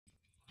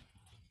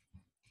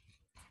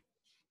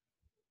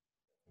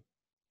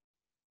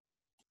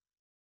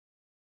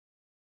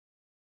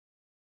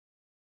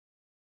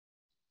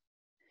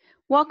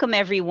Welcome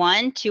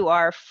everyone to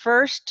our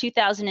first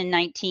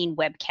 2019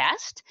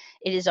 webcast.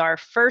 It is our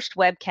first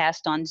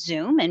webcast on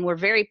Zoom, and we're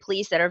very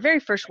pleased that our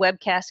very first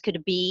webcast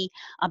could be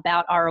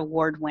about our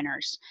award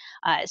winners.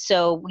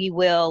 So we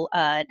will,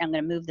 I'm going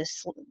to move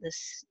this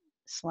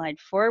slide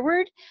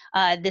forward.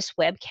 This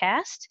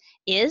webcast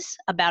is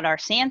about our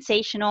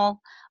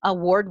Sensational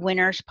Award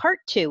Winners Part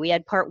 2. We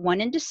had Part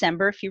 1 in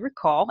December, if you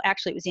recall.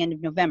 Actually, it was the end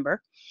of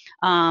November,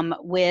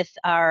 with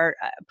our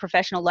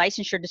Professional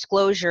Licensure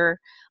Disclosure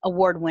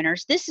Award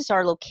winners. This is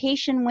our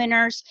location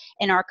winners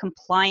and our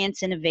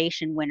compliance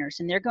innovation winners,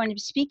 and they're going to be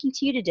speaking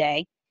to you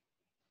today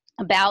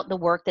about the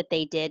work that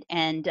they did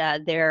and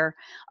their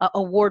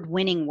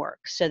award-winning work,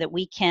 so that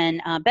we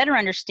can better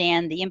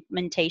understand the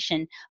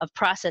implementation of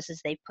processes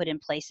they've put in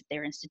place at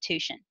their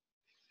institution.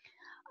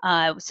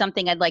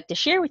 Something I'd like to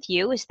share with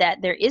you is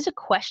that there is a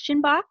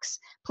question box.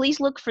 Please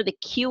look for the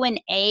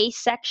Q&A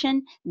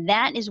section.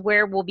 That is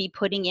where we'll be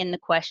putting in the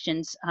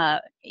questions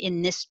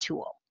in this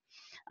tool.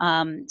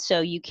 So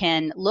you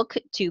can look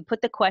to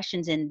put the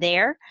questions in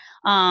there.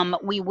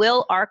 We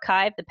will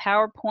archive the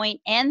PowerPoint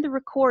and the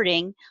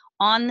recording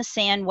on the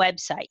SAN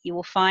website. You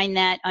will find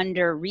that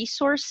under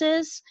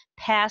Resources,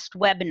 Past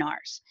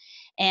Webinars.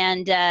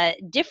 And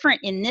different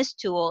in this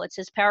tool, it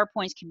says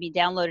PowerPoints can be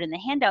downloaded in the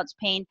Handouts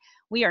pane.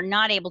 We are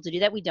not able to do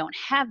that. We don't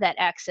have that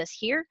access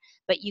here,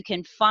 but you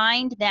can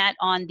find that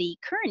on the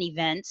current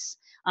events.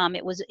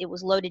 It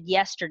was loaded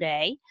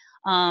yesterday,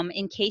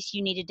 in case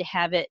you needed to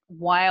have it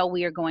while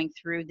we are going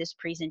through this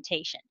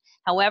presentation.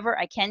 However,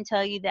 I can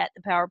tell you that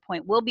the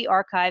PowerPoint will be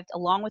archived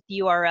along with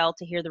the URL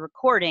to hear the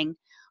recording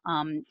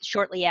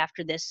shortly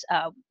after this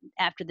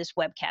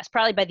webcast,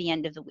 probably by the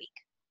end of the week.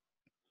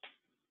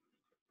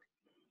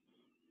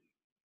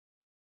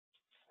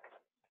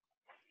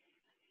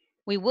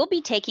 We will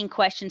be taking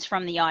questions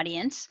from the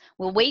audience.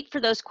 We'll wait for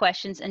those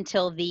questions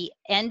until the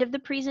end of the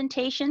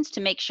presentations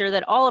to make sure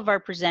that all of our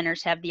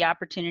presenters have the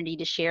opportunity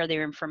to share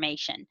their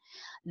information.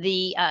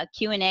 The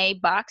Q&A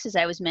box, as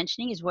I was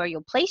mentioning, is where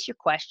you'll place your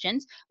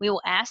questions. We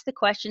will ask the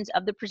questions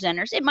of the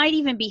presenters. It might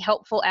even be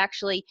helpful,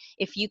 actually,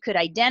 if you could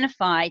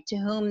identify to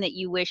whom that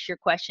you wish your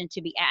question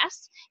to be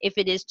asked, if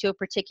it is to a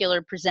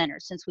particular presenter,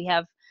 since we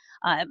have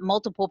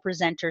multiple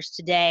presenters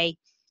today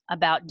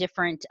about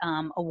different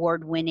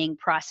award-winning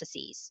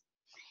processes.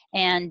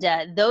 And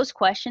those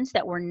questions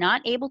that we're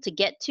not able to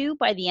get to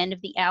by the end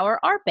of the hour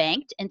are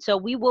banked, and so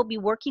we will be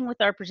working with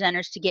our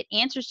presenters to get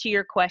answers to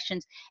your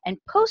questions and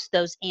post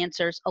those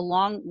answers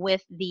along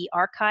with the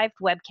archived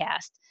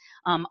webcast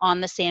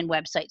on the SAN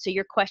website. So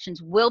your questions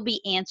will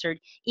be answered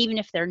even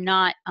if they're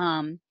not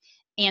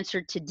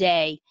answered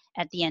today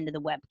at the end of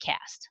the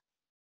webcast.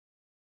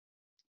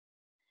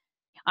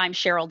 I'm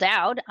Cheryl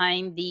Dowd.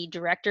 I'm the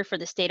director for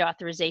the State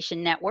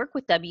Authorization Network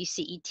with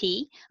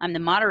WCET. I'm the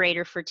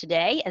moderator for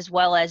today, as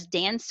well as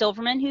Dan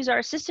Silverman, who's our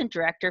assistant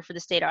director for the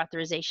State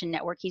Authorization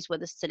Network. He's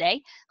with us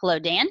today. Hello,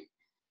 Dan.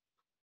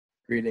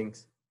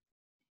 Greetings.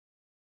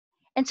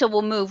 And so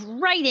we'll move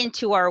right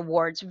into our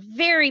awards.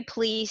 Very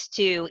pleased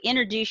to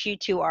introduce you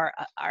to our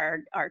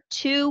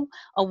two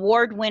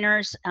award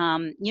winners,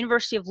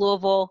 University of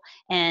Louisville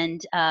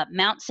and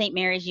Mount St.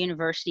 Mary's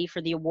University,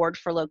 for the award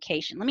for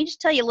location. Let me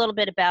just tell you a little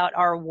bit about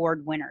our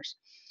award winners.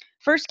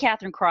 First,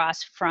 Catherine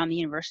Cross from the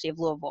University of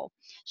Louisville.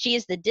 She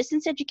is the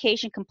Distance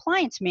Education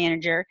Compliance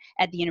Manager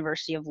at the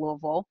University of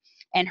Louisville.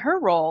 And her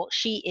role,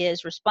 she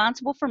is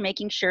responsible for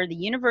making sure the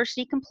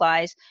university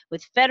complies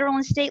with federal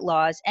and state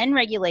laws and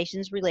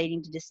regulations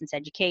relating to distance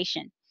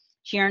education.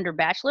 She earned her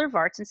Bachelor of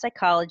Arts in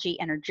Psychology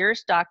and her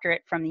Juris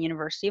Doctorate from the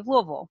University of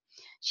Louisville.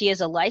 She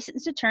is a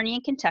licensed attorney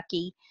in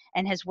Kentucky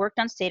and has worked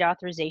on state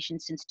authorization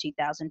since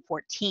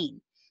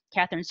 2014.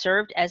 Catherine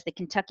served as the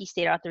Kentucky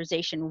State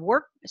Authorization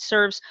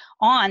serves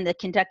on the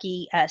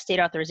Kentucky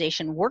State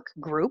Authorization Work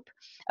Group,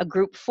 a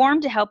group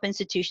formed to help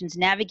institutions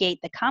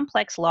navigate the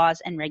complex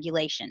laws and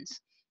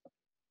regulations.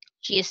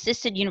 She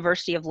assisted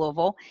University of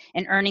Louisville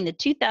in earning the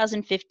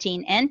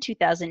 2015 and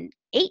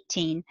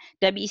 2018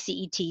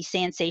 WCET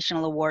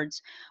Sensational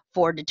Awards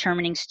for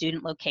determining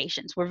student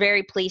locations. We're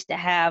very pleased to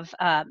have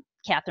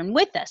Catherine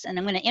with us, and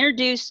I'm going to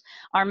introduce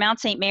our Mount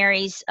St.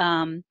 Mary's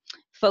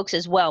folks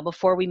as well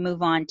before we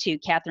move on to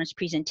Catherine's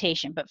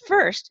presentation. But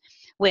first,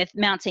 with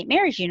Mount St.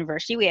 Mary's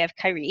University, we have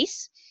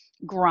Kyrese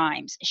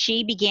Grimes.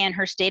 She began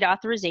her state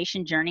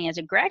authorization journey as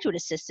a graduate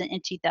assistant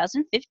in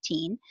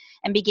 2015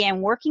 and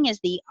began working as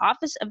the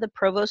Office of the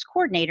Provost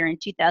Coordinator in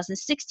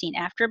 2016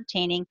 after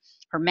obtaining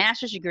her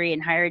master's degree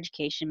in higher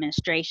education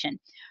administration.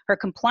 Her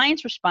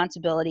compliance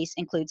responsibilities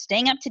include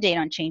staying up to date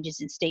on changes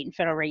in state and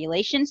federal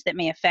regulations that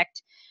may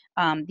affect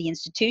the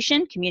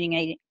institution,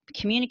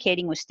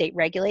 communicating with state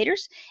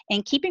regulators,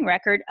 and keeping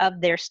record of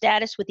their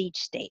status with each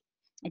state.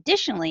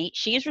 Additionally,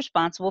 she is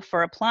responsible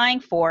for applying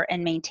for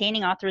and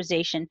maintaining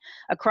authorization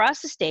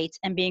across the states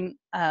and being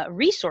a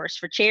resource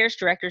for chairs,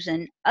 directors,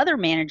 and other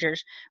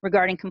managers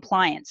regarding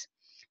compliance.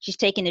 She's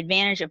taken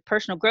advantage of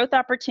personal growth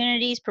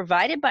opportunities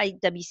provided by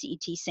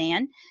WCET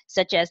SAN,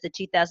 such as the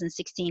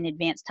 2016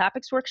 Advanced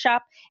Topics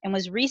Workshop, and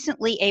was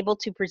recently able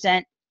to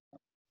present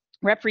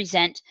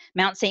represent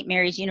Mount St.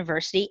 Mary's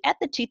University at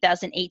the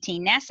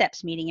 2018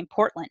 NASAPS meeting in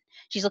Portland.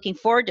 She's looking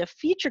forward to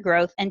future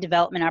growth and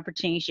development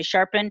opportunities to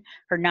sharpen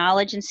her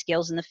knowledge and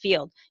skills in the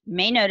field. You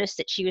may notice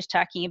that she was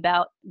talking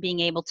about being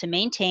able to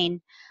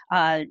maintain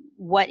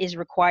what is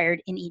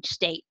required in each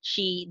state.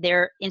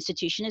 Their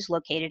institution is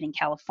located in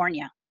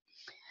California.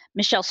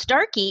 Michelle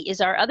Starkey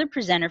is our other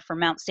presenter for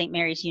Mount St.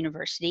 Mary's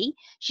University.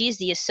 She is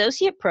the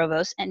Associate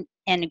Provost and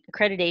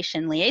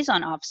Accreditation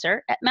Liaison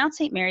Officer at Mount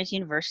St. Mary's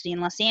University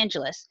in Los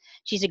Angeles.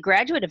 She's a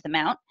graduate of the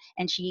Mount,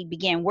 and she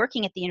began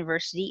working at the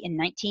university in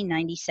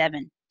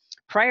 1997.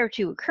 Prior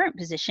to her current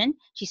position,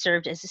 she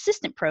served as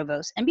Assistant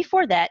Provost, and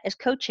before that as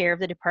co-chair of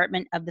the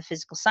Department of the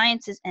Physical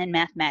Sciences and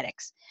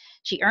Mathematics.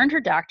 She earned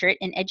her doctorate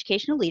in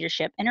Educational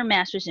Leadership and her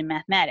master's in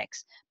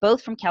Mathematics,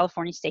 both from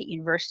California State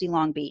University,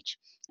 Long Beach,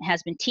 and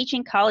has been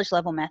teaching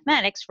college-level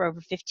mathematics for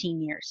over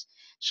 15 years.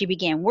 She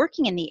began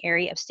working in the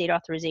area of state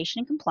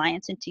authorization and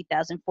compliance in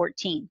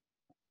 2014.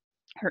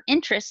 Her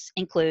interests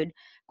include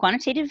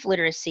quantitative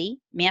literacy,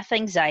 math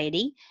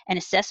anxiety, and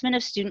assessment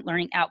of student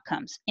learning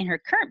outcomes. In her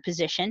current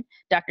position,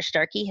 Dr.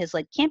 Starkey has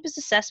led campus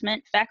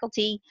assessment,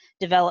 faculty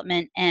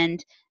development,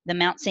 and the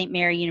Mount St.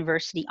 Mary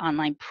University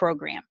online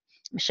program.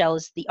 Michelle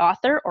is the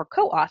author or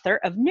co-author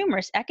of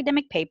numerous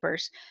academic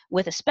papers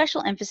with a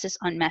special emphasis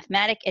on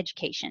mathematic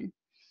education,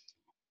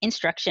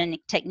 instruction,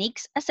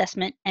 techniques,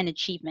 assessment, and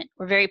achievement.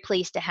 We're very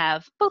pleased to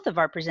have both of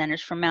our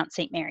presenters from Mount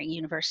St. Mary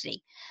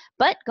University.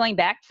 But going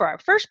back for our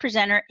first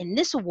presenter in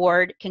this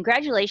award,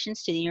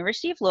 congratulations to the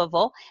University of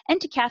Louisville and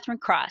to Catherine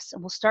Cross.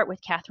 And we'll start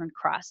with Catherine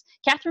Cross.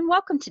 Catherine,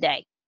 welcome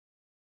today.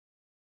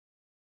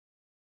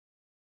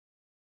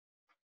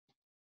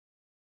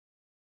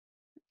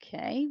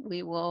 Okay,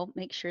 we will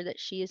make sure that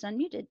she is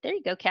unmuted. There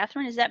you go,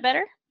 Catherine. Is that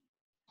better?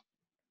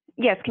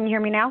 Yes, can you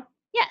hear me now?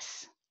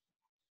 Yes.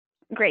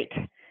 Great.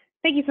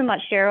 Thank you so much,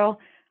 Cheryl.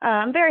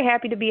 I'm very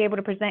happy to be able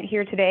to present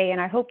here today,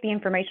 and I hope the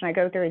information I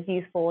go through is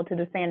useful to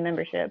the SAN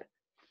membership.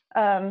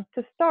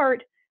 To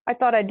start, I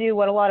thought I'd do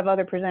what a lot of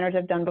other presenters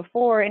have done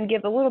before and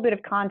give a little bit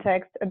of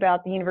context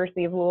about the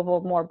University of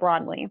Louisville more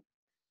broadly.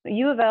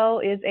 U of L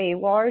is a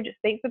large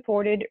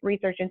state-supported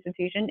research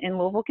institution in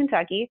Louisville,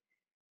 Kentucky.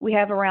 We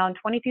have around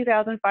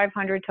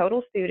 22,500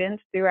 total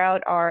students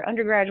throughout our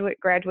undergraduate,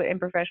 graduate, and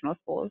professional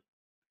schools.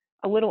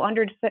 A little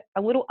under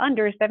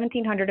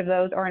 1,700 of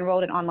those are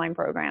enrolled in online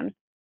programs.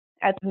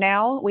 As of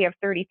now, we have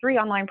 33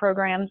 online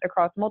programs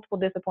across multiple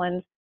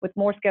disciplines, with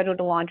more scheduled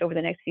to launch over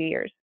the next few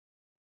years.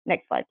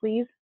 Next slide,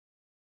 please.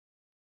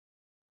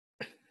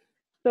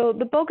 So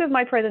the bulk of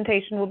my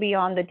presentation will be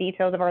on the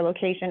details of our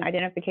location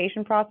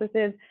identification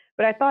processes,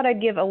 but I thought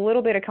I'd give a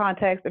little bit of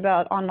context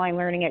about online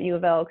learning at U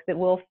of L because it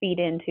will feed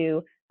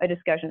into a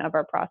discussion of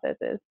our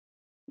processes.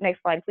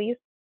 Next slide, please.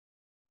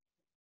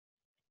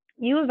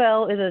 U of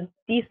L is a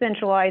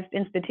decentralized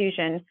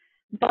institution,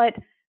 but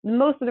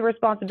most of the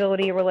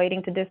responsibility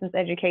relating to distance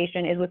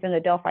education is within the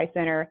Delphi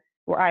Center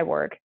where I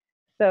work.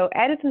 So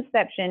at its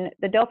inception,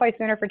 the Delphi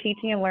Center for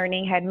Teaching and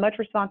Learning had much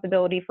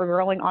responsibility for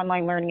growing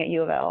online learning at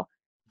U of L.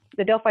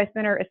 The Delphi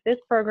Center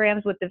assists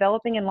programs with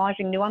developing and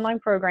launching new online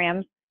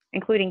programs,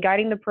 including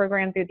guiding the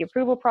program through the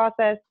approval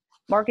process,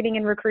 marketing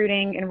and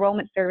recruiting,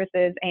 enrollment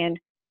services, and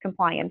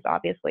compliance,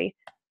 obviously.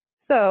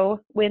 So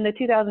when the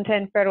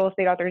 2010 federal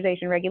state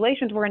authorization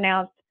regulations were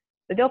announced,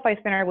 the Delphi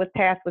Center was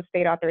tasked with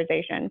state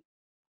authorization.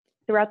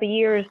 Throughout the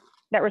years,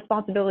 that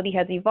responsibility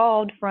has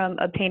evolved from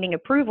obtaining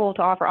approval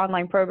to offer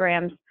online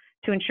programs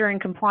to ensuring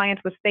compliance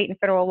with state and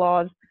federal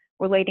laws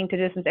relating to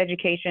distance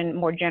education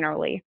more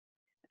generally.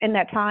 In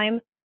that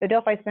time, the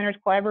Delphi Centers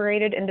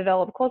collaborated and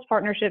developed close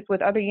partnerships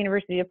with other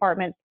university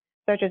departments,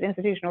 such as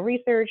institutional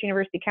research,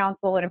 university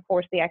council, and of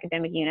course the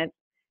academic units.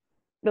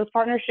 Those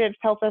partnerships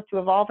help us to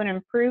evolve and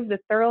improve the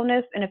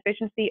thoroughness and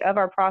efficiency of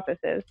our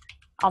processes.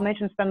 I'll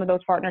mention some of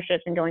those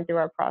partnerships in going through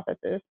our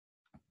processes.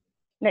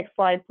 Next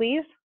slide,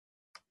 please.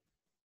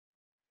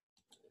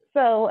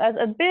 So as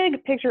a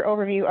big picture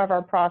overview of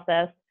our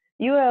process,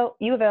 U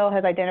of L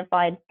has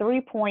identified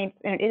 3 points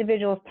in an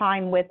individual's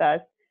time with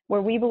us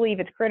where we believe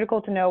it's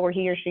critical to know where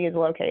he or she is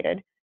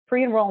located.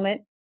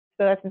 Pre-enrollment,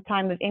 so that's the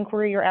time of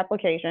inquiry or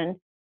application,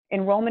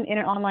 enrollment in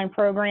an online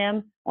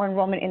program, or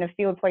enrollment in a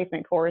field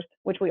placement course,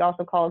 which we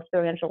also call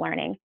experiential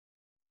learning.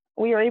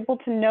 We are able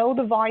to know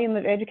the volume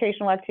of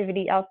educational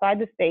activity outside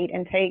the state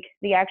and take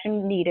the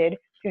action needed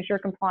to ensure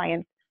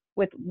compliance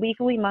with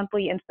weekly,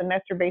 monthly, and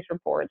semester-based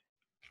reports.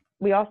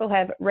 We also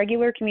have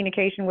regular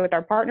communication with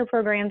our partner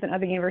programs and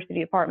other university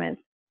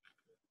departments.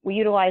 We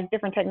utilize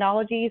different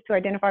technologies to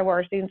identify where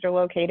our students are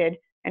located,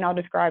 and I'll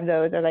describe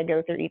those as I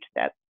go through each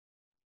step.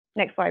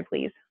 Next slide,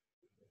 please.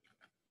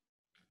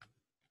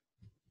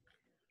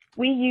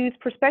 We use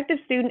prospective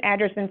student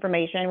address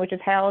information, which is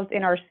housed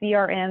in our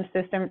CRM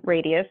system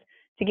Radius,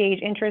 to gauge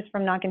interest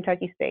from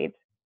non-Kentucky states.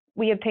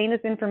 We obtain this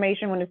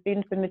information when a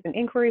student submits an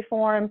inquiry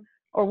form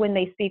or when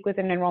they speak with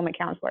an enrollment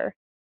counselor.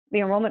 The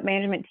enrollment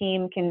management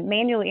team can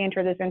manually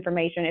enter this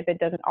information if it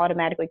doesn't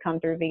automatically come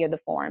through via the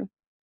form.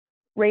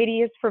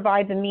 Radius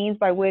provides a means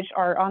by which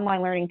our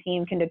online learning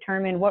team can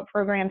determine what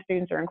program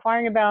students are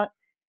inquiring about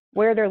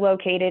where they're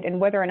located, and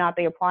whether or not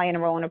they apply and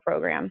enroll in a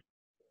program.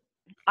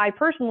 I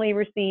personally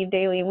receive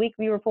daily and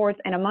weekly reports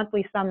and a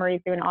monthly summary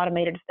through an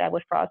automated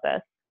established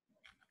process.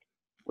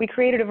 We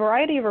created a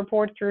variety of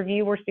reports to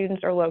review where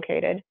students are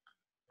located.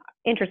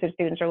 Interested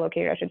students are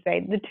located, I should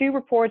say. The two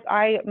reports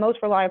I most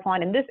rely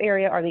upon in this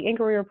area are the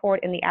inquiry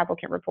report and the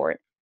applicant report.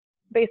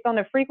 Based on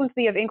the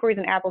frequency of inquiries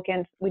and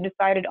applicants, we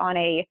decided on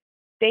a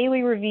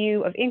daily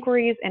review of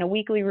inquiries and a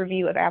weekly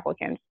review of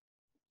applicants.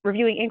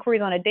 Reviewing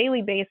inquiries on a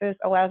daily basis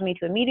allows me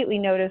to immediately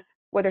notice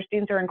whether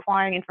students are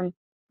inquiring from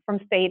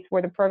states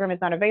where the program is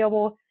not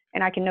available,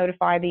 and I can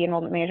notify the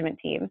enrollment management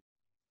team.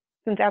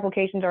 Since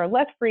applications are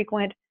less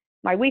frequent,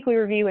 my weekly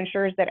review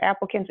ensures that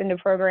applicants into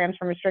programs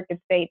from restricted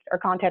states are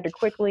contacted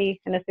quickly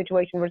and the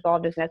situation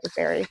resolved as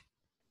necessary.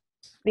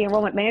 The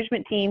enrollment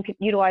management team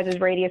utilizes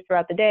Radius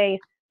throughout the day,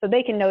 so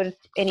they can notice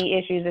any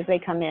issues as they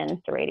come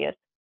in to Radius.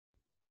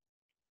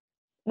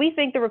 We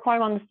think the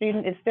requirement on the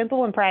student is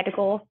simple and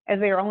practical, as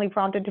they are only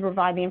prompted to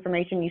provide the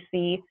information you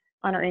see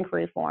on our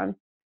inquiry form.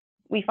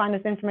 We find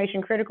this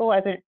information critical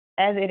as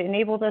it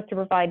enables us to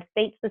provide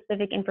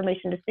state-specific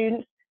information to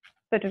students,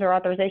 such as our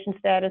authorization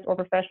status or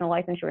professional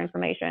licensure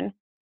information.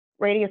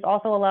 Radius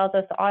also allows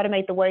us to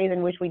automate the ways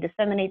in which we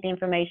disseminate the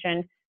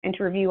information and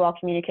to review all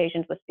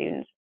communications with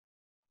students.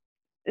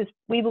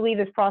 We believe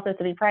this process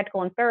to be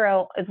practical and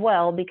thorough as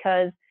well,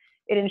 because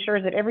it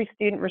ensures that every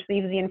student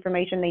receives the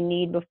information they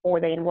need before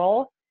they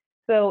enroll.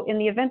 So in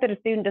the event that a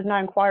student does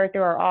not inquire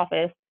through our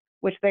office,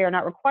 which they are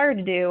not required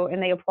to do,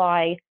 and they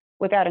apply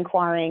without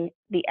inquiring,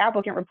 the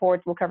applicant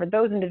reports will cover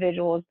those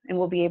individuals and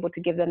we'll be able to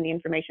give them the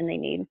information they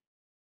need.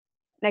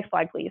 Next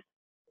slide, please.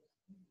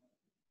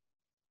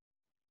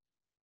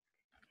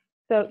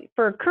 So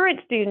for current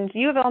students,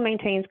 U of L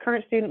maintains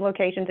current student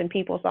locations in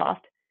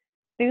PeopleSoft.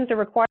 Students are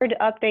required to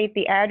update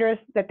the address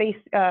that they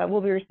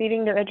will be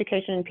receiving their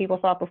education in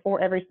PeopleSoft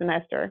before every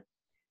semester.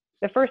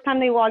 The first time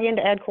they log in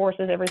to add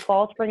courses every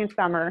fall, spring, and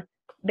summer,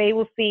 they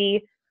will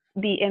see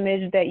the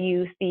image that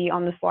you see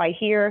on the slide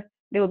here.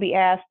 They will be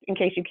asked, in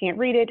case you can't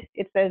read it,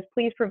 it says,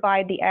 please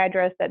provide the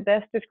address that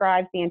best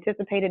describes the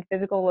anticipated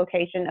physical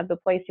location of the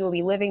place you will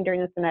be living during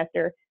the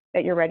semester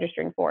that you're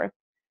registering for.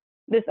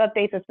 This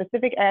updates a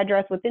specific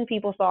address within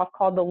PeopleSoft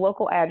called the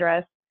local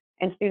address,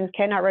 and students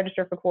cannot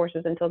register for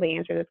courses until they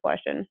answer this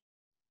question.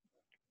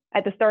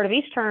 At the start of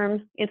each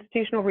term,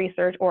 institutional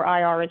research, or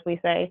IR as we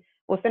say,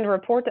 will send a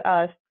report to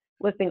us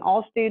listing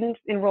all students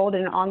enrolled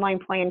in an online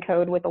plan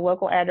code with a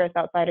local address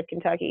outside of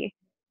Kentucky.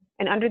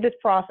 And under this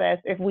process,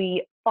 if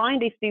we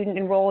find a student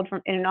enrolled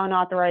in an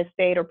unauthorized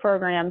state or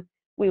program,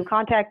 we will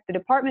contact the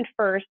department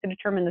first to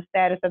determine the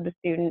status of the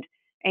student,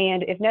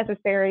 and if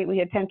necessary, we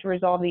attempt to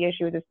resolve the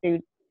issue with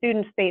the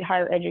student state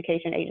higher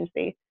education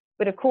agency.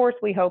 But of course,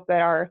 we hope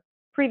that our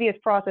previous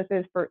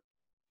processes for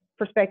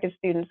prospective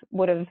students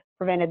would have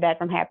prevented that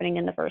from happening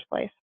in the first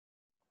place.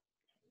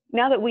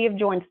 Now that we have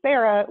joined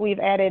SARA, we've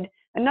added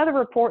another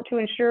report to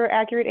ensure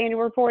accurate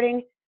annual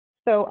reporting.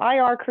 So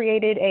IR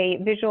created a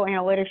visual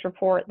analytics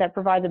report that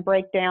provides a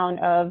breakdown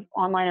of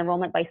online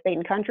enrollment by state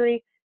and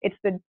country. It's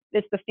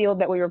the field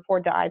that we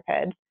report to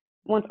IPEDS.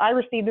 Once I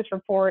receive this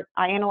report,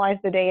 I analyze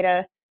the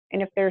data,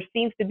 and if there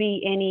seems to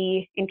be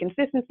any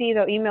inconsistencies,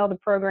 I'll email the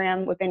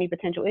program with any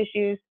potential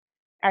issues.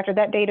 After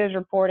that data is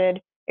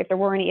reported, if there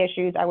were any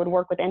issues, I would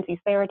work with NC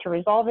SARA to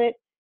resolve it.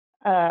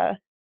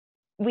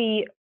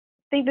 We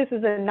think this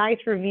is a nice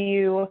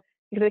review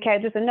because it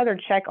has just another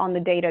check on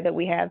the data that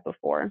we have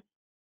before.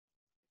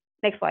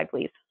 Next slide,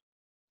 please.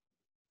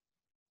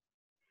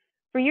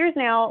 For years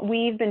now,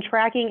 we've been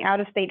tracking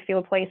out-of-state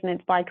field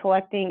placements by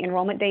collecting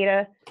enrollment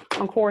data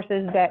on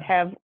courses that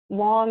have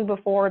long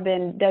before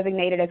been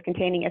designated as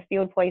containing a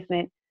field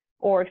placement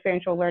or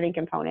experiential learning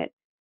component.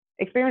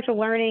 Experiential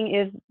learning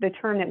is the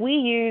term that we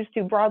use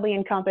to broadly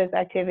encompass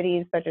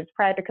activities such as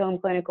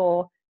practicum,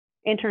 clinical,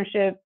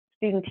 internship,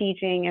 student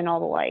teaching, and all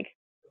the like.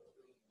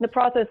 The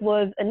process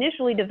was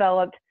initially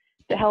developed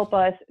to help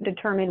us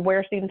determine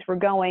where students were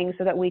going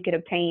so that we could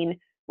obtain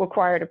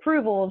required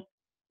approvals,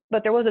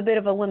 but there was a bit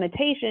of a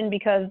limitation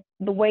because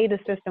the way the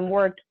system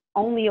worked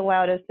only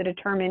allowed us to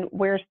determine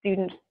where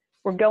students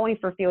were going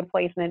for field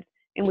placements,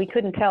 and we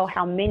couldn't tell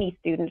how many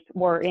students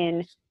were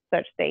in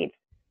such states.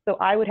 So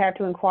I would have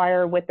to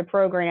inquire with the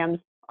programs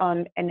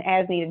on an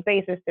as-needed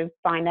basis to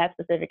find that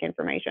specific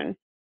information.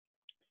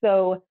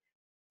 So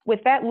with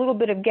that little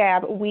bit of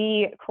gap,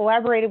 we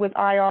collaborated with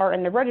IR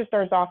and the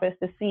registrar's office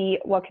to see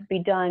what could be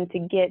done to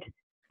get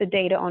the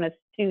data on a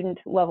student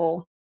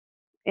level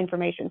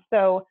information.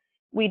 So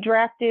we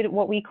drafted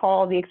what we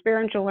call the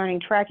Experiential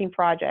Learning Tracking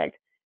Project.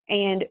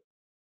 And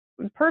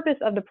the purpose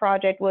of the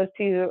project was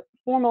to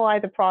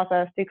formalize a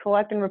process to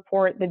collect and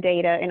report the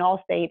data in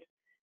all states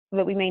so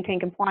that we maintain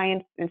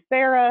compliance in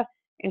SARA,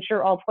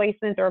 ensure all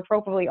placements are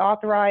appropriately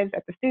authorized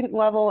at the student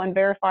level, and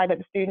verify that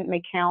the student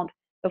may count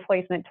the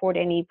placement toward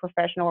any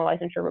professional or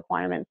licensure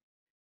requirements.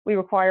 We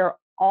require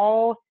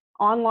all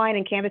online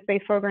and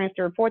campus-based programs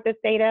to report this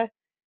data.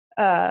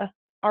 Our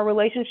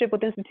relationship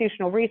with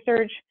institutional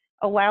research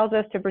allows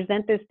us to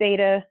present this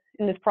data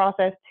in this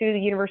process to the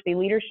university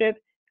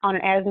leadership on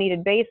an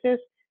as-needed basis.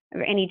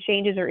 of any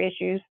changes or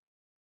issues.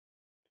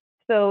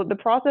 So the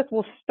process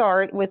will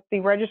start with the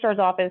registrar's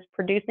office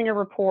producing a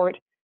report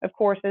of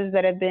course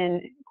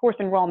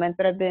enrollments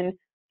that have been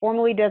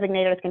formally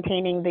designated as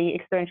containing the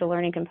experiential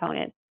learning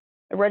component.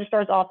 The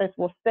registrar's office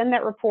will send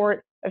that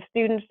report of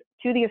students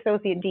to the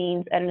associate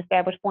deans at an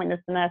established point in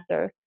the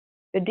semester.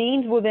 The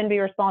deans will then be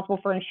responsible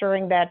for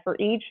ensuring that for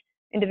each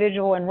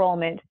individual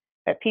enrollment,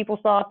 that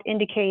PeopleSoft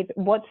indicates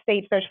what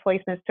state such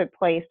placements took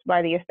place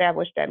by the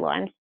established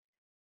deadlines.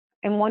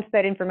 And once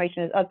that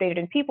information is updated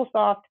in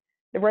PeopleSoft,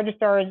 the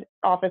registrar's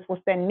office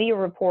will send me a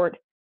report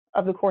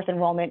of the course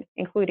enrollment,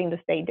 including the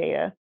state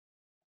data.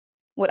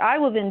 What I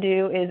will then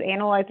do is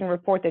analyze and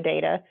report the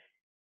data.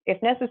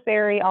 If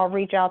necessary, I'll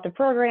reach out to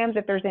programs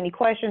if there's any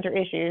questions or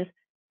issues.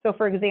 So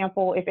for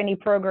example, if any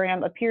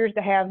program appears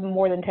to have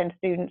more than 10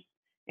 students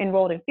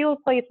enrolled in field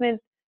placements,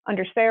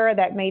 under SARA,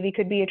 that maybe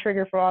could be a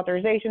trigger for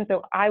authorization.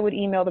 So I would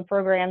email the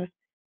programs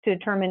to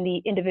determine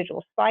the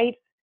individual sites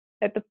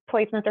that the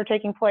placements are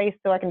taking place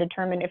so I can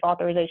determine if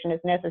authorization is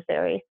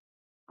necessary.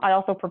 I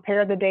also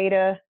prepare the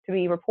data to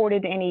be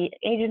reported to any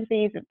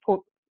agencies,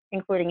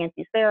 including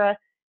NC SARA,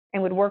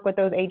 and would work with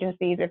those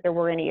agencies if there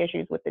were any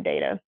issues with the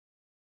data.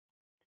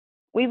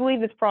 We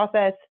believe this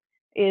process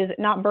is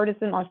not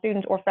burdensome on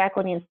students or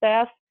faculty and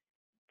staff.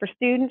 For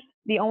students,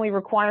 the only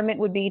requirement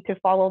would be to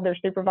follow their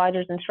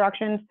supervisor's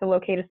instructions to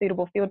locate a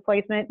suitable field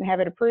placement and have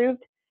it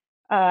approved.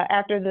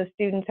 After the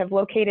students have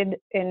located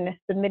and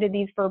submitted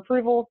these for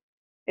approval,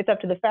 it's up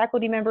to the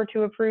faculty member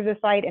to approve the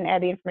site and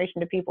add the information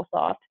to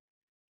PeopleSoft.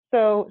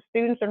 So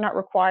students are not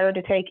required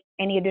to take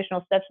any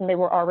additional steps than they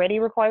were already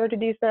required to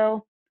do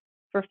so.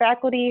 For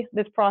faculty,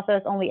 this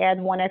process only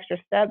adds one extra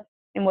step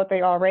in what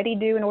they already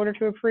do in order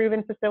to approve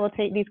and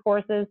facilitate these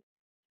courses.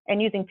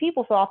 And using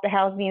PeopleSoft to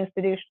house the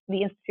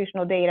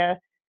institutional data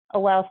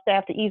allows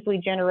staff to easily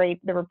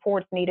generate the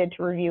reports needed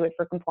to review it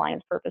for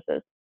compliance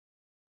purposes.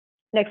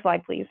 Next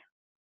slide, please.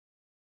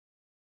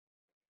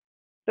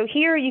 So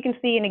here you can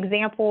see an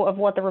example of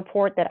what the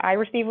report that I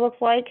receive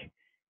looks like.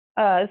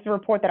 This is a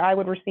report that I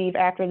would receive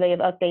after they have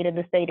updated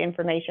the state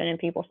information in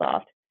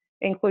PeopleSoft.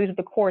 It includes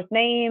the course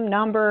name,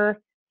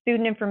 number,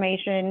 student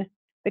information,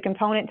 the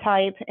component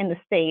type, and the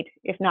state,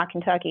 if not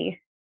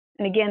Kentucky.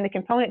 And again, the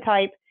component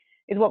type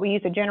is what we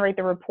use to generate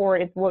the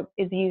report. It's what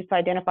is used to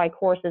identify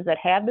courses that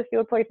have the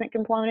field placement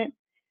component.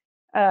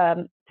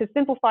 To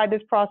simplify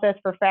this process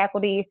for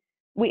faculty,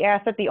 we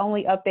ask that they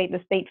only update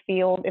the state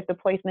field if the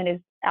placement is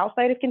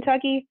outside of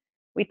Kentucky.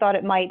 We thought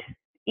it might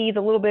ease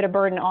a little bit of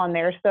burden on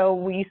there. So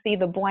when you see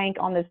the blank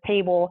on this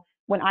table,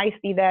 when I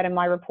see that in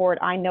my report,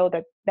 I know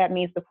that that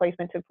means the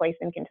placement took place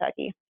in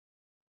Kentucky.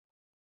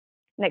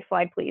 Next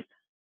slide, please.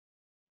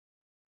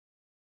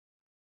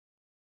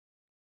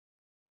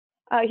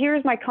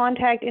 Here's my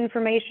contact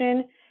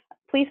information.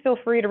 Please feel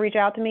free to reach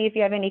out to me if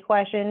you have any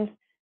questions.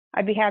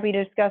 I'd be happy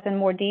to discuss in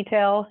more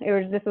detail.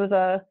 This was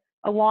a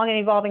long and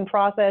evolving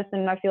process,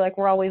 and I feel like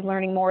we're always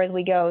learning more as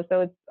we go.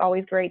 So it's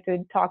always great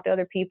to talk to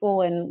other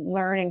people and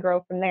learn and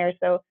grow from there.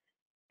 So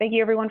thank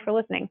you everyone for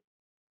listening.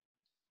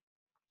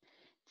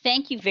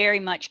 Thank you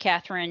very much,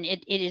 Catherine.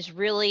 It is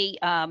really,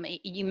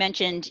 you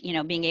mentioned,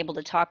 being able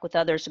to talk with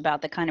others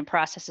about the kind of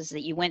processes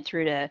that you went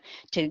through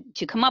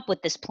to come up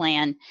with this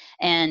plan.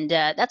 And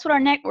that's what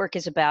our network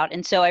is about.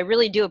 And so I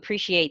really do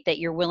appreciate that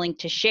you're willing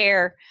to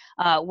share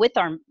with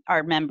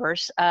our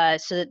members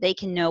so that they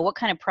can know what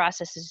kind of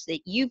processes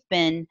that you've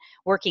been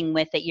working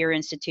with at your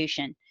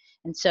institution.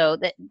 And so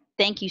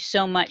thank you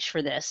so much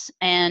for this.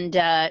 And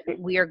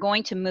we are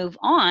going to move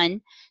on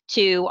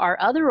to our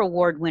other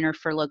award winner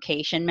for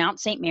location, Mount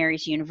St.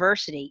 Mary's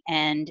University.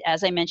 And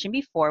as I mentioned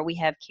before, we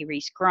have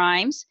Carice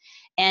Grimes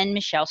and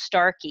Michelle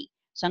Starkey.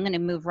 So I'm going to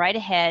move right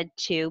ahead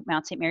to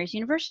Mount St. Mary's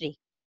University.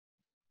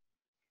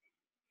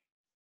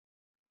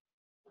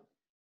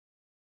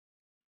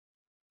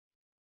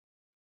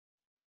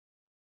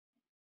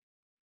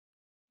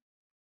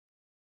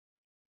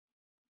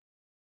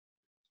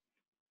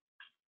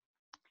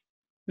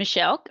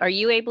 Michelle, are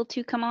you able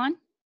to come on?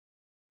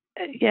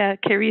 Yeah,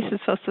 Carice is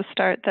supposed to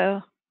start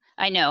though.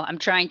 I know, I'm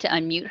trying to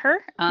unmute her.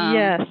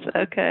 Yes,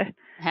 okay.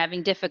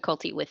 Having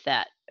difficulty with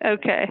that.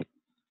 Okay.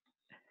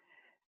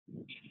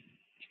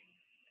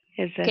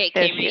 Okay,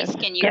 Carice,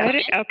 can you come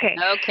in? Okay.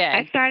 Okay.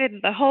 I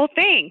started the whole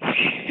thing.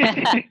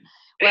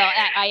 Well,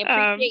 I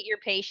appreciate your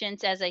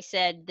patience. As I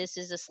said, this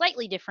is a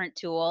slightly different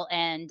tool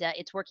and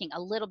it's working a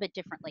little bit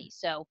differently.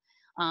 So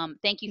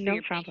thank you for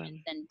your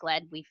patience and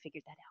glad we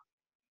figured that out.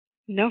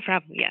 No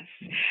problem, yes.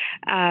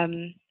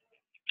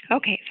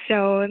 Okay,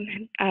 so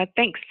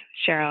thanks,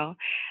 Cheryl.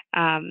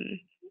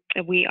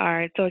 We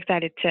are so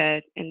excited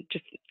and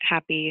just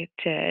happy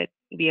to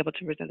be able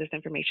to present this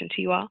information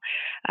to you all.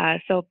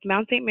 So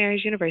Mount St.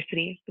 Mary's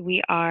University,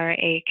 we are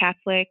a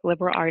Catholic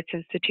liberal arts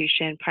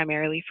institution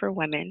primarily for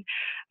women.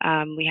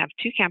 We have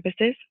 2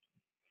 campuses,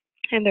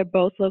 and they're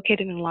both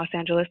located in Los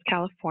Angeles,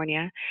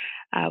 California.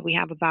 We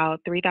have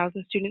about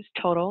 3,000 students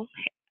total.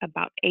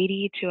 About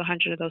 80 to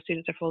 100 of those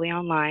students are fully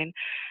online.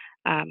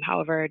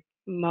 However,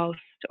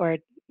 most or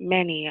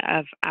many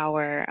of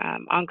our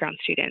on-ground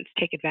students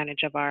take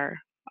advantage of our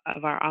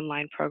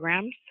online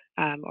programs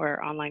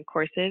or online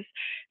courses.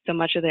 So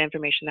much of the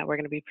information that we're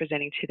going to be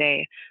presenting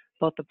today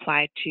both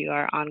apply to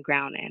our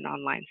on-ground and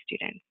online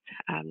students.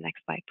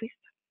 Next slide, please.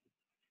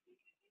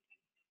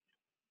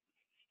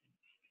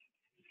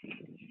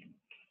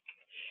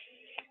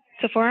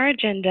 So for our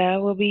agenda,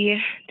 we'll be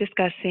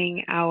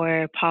discussing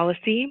our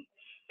policy,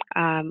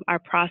 our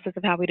process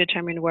of how we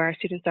determine where our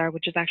students are,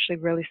 which is actually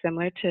really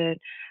similar to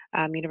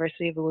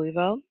University of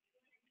Louisville,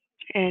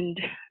 and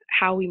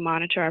how we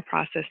monitor our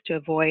process to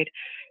avoid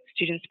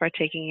students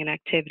partaking in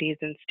activities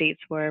in states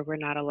where we're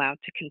not allowed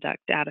to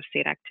conduct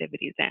out-of-state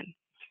activities in.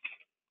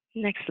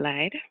 Next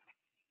slide.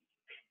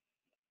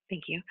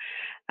 Thank you.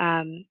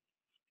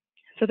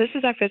 So this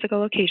is our physical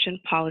location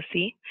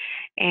policy,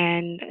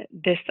 and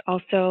this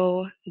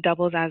also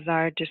doubles as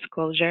our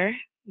disclosure.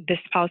 This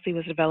policy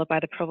was developed by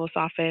the Provost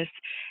Office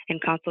in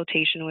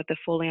consultation with the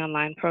fully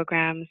online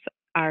programs,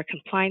 our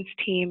compliance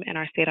team, and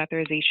our state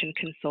authorization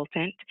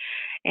consultant.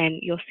 And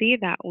you'll see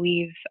that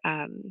we've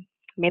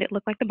made it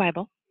look like the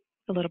Bible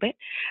a little bit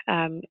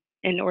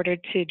in order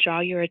to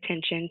draw your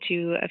attention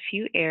to a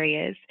few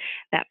areas.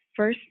 That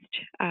first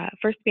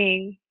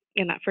being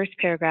in that first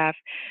paragraph,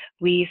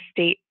 we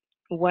state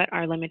what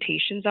our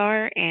limitations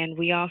are, and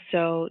we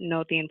also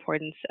note the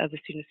importance of the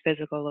student's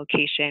physical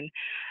location.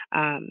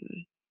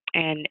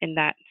 And in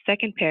that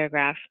second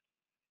paragraph,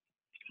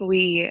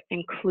 we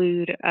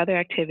include other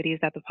activities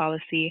that the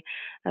policy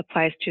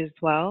applies to as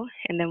well.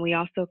 And then we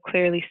also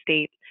clearly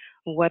state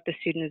what the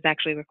student is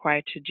actually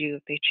required to do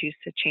if they choose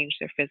to change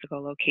their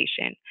physical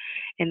location.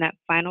 In that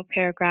final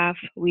paragraph,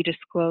 we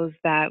disclose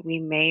that we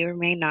may or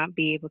may not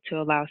be able to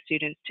allow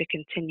students to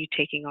continue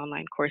taking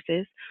online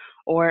courses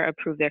or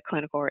approve their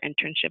clinical or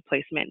internship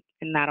placement,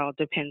 and that all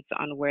depends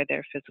on where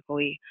they're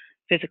physically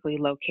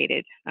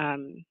located,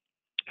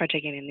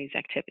 partaking in these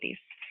activities.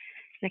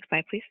 Next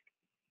slide, please.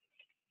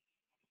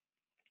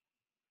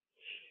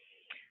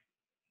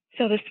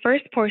 So this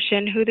first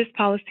portion, who this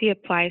policy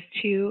applies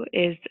to,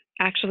 is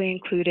actually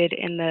included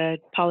in the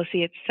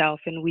policy itself,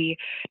 and we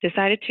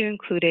decided to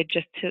include it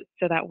just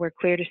so that we're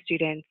clear to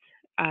students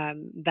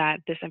that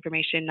this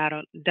information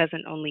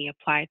doesn't only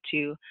apply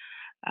to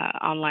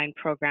online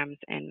programs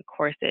and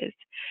courses.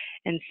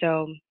 And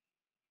so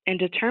in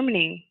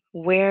determining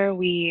where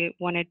we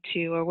wanted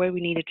to, or where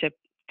we needed to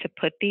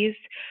put these,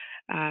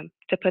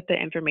 to put the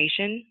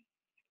information,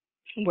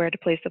 where to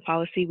place the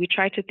policy, we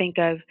try to think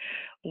of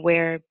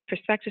where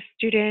prospective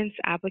students,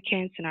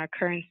 applicants, and our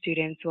current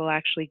students will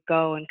actually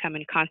go and come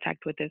in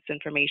contact with this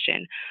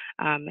information,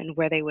 and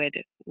where they would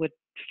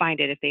find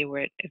it if they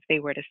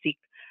were to seek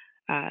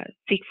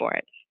for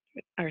it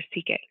or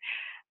seek it.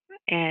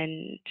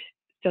 And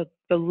so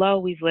below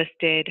we've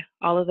listed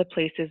all of the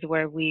places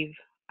where we've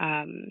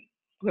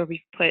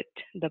put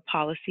the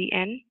policy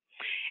in.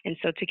 And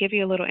so to give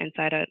you a little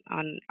insight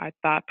on our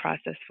thought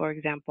process, for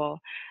example,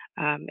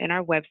 in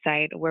our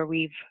website, where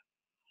we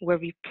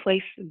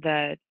place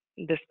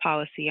this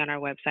policy on our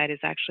website is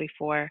actually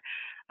for,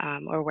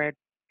 or where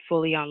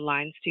fully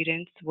online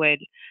students would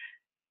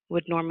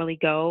normally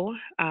go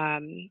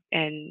and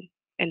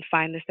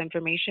find this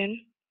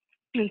information.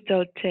 And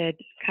so to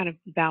kind of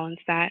balance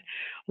that,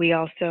 we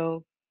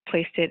also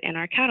placed it in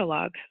our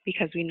catalog,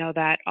 because we know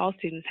that all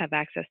students have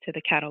access to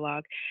the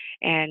catalog,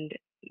 and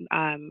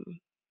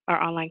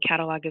our online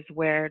catalog is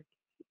where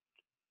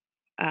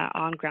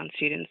on-ground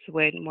students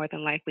would more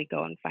than likely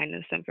go and find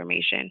this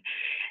information.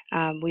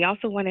 We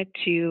also wanted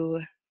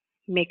to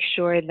make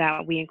sure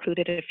that we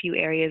included a few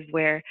areas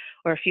or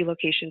a few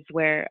locations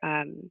where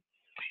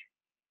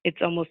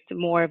it's almost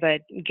more of a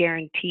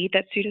guarantee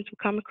that students will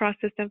come across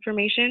this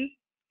information.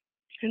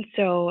 And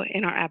so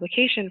in our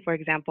application, for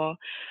example,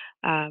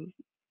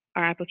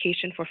 our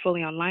application for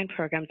fully online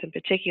programs in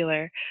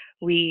particular,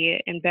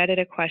 we embedded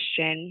a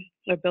question,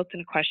 or built in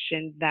a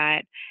question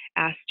that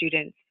asked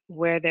students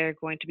where they're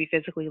going to be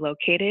physically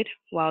located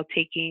while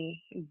taking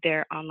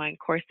their online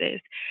courses.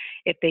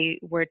 If they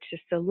were to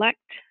select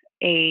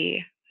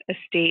a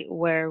state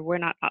where we're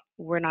not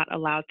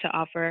allowed to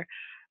offer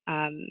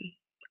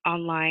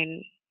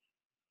online,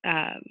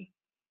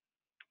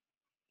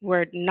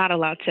 we're not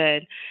allowed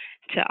to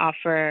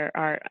offer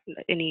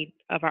any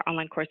of our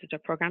online courses or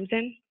programs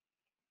in,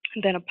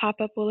 then a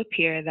pop-up will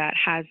appear that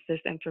has this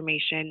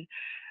information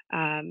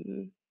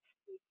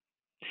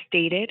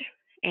stated,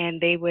 and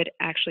they would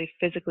actually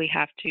physically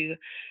have to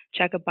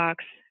check a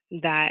box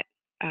that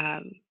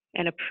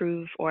and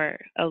approve or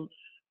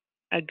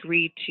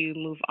agree to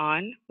move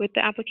on with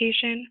the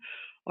application,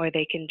 or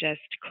they can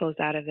just close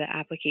out of the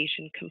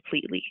application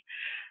completely.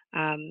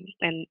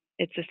 And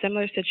it's a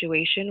similar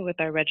situation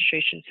with our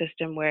registration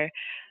system, where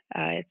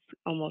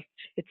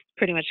it's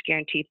pretty much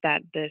guaranteed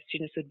that the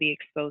students would be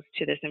exposed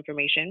to this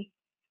information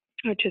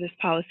or to this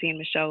policy, and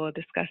Michelle will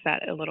discuss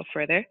that a little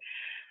further.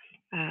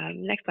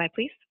 Next slide,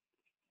 please.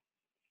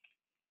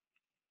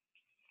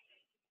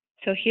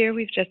 So here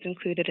we've just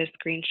included a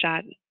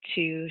screenshot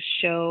to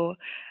show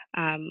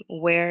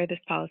where this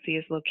policy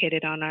is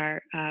located on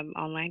our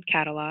online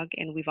catalog,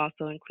 and we've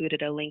also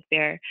included a link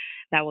there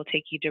that will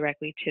take you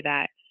directly to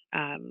that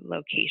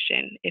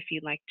location if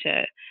you'd like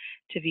to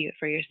view it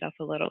for yourself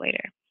a little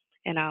later.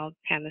 And I'll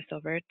hand this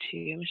over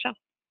to Michelle.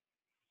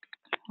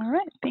 All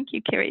right, thank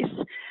you,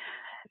 Carice.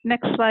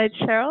 Next slide,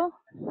 Cheryl.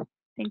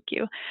 Thank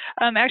you.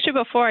 Actually,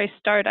 before I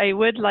start, I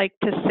would like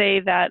to say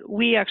that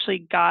we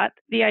actually got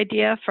the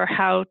idea for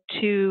how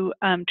to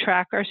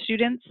track our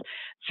students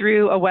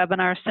through a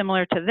webinar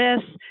similar to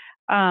this.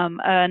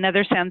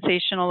 Another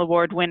Sensational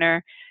Award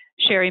winner,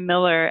 Sherry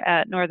Miller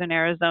at Northern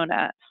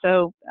Arizona.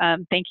 So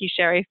thank you,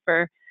 Sherry,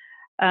 for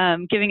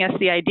giving us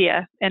the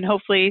idea. And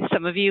hopefully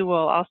some of you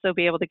will also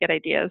be able to get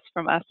ideas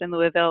from us in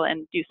Louisville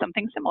and do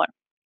something similar.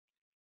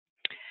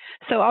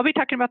 So I'll be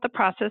talking about the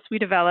process we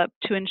developed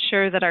to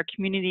ensure that our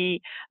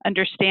community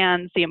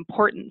understands the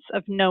importance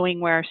of knowing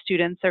where our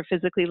students are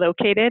physically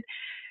located,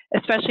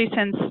 especially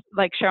since,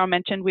 like Cheryl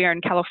mentioned, we are in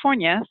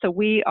California, so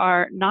we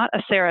are not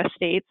a SARA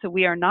state, so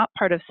we are not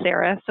part of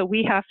SARA, so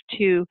we have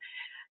to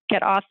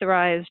get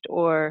authorized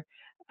or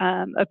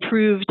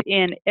approved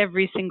in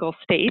every single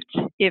state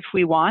if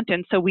we want,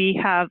 and so we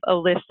have a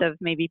list of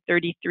maybe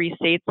 33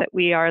 states that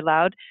we are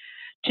allowed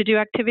to do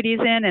activities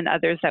in and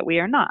others that we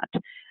are not.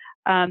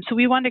 So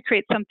we wanted to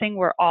create something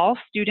where all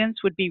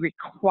students would be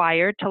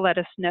required to let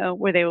us know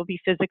where they will be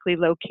physically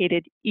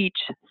located each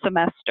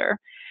semester.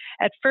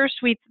 At first,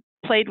 we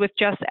played with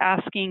just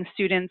asking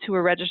students who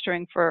were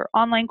registering for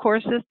online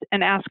courses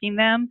and asking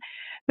them,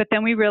 but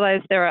then we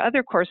realized there are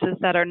other courses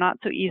that are not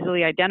so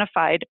easily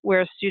identified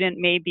where a student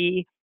may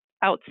be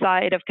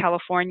outside of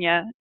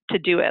California to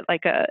do it,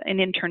 like an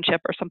internship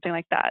or something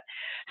like that.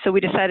 So we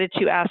decided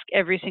to ask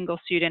every single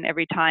student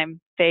every time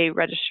they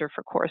register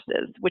for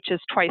courses, which is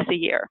twice a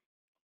year.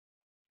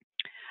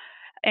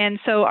 And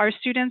so our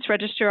students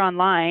register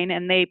online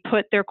and they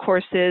put their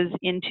courses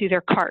into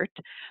their cart,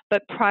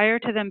 but prior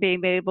to them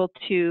being able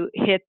to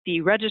hit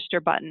the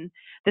register button,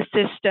 the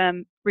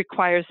system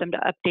requires them to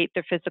update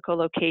their physical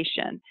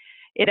location.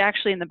 It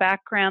actually, in the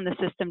background, the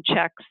system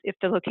checks if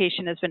the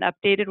location has been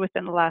updated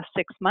within the last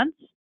 6 months,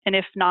 and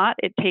if not,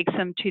 it takes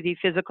them to the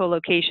physical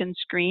location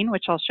screen,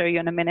 which I'll show you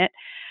in a minute,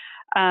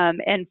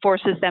 and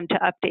forces them to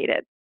update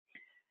it.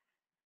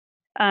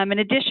 In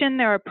addition,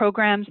 there are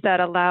programs that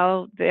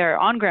allow, there are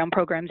on-ground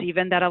programs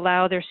even, that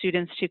allow their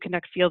students to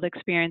conduct field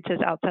experiences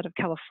outside of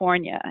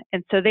California.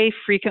 And so they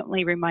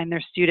frequently remind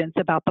their students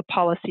about the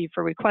policy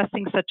for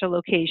requesting such a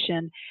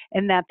location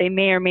and that they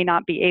may or may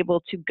not be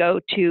able to go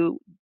to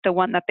the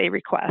one that they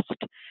request.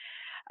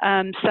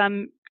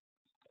 Some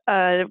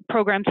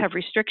programs have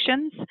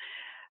restrictions.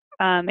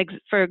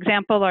 For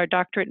example, our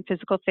doctorate in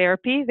physical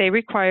therapy, they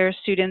require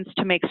students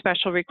to make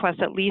special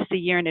requests at least a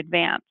year in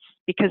advance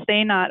because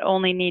they not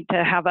only need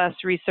to have us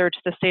research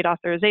the state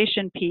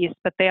authorization piece,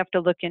 but they have to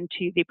look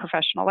into the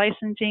professional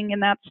licensing in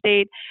that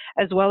state,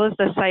 as well as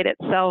the site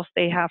itself.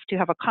 They have to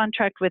have a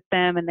contract with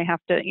them and they have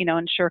to,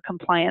 ensure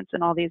compliance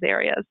in all these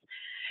areas.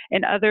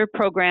 And other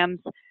programs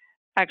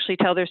actually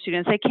tell their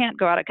students they can't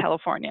go out of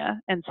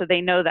California, and so they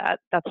know that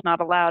that's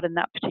not allowed in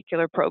that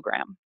particular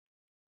program.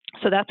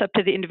 So that's up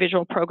to the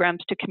individual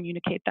programs to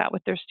communicate that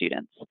with their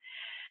students.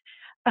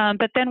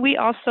 But then we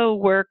also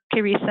work,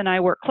 Carice and I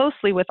work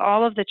closely with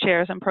all of the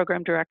chairs and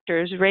program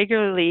directors,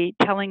 regularly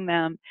telling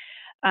them,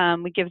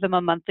 we give them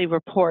a monthly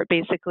report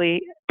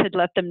basically to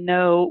let them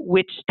know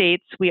which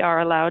states we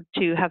are allowed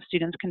to have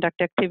students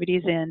conduct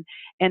activities in,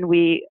 and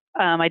we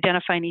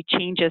identify any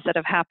changes that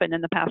have happened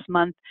in the past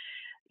month.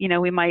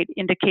 We might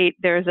indicate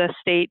there's a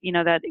state,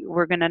 that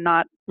we're going to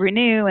not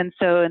renew, and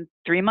so in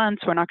 3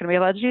 months we're not going to be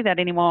allowed to do that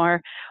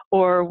anymore,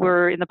 or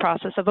we're in the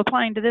process of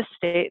applying to this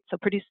state, so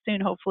pretty soon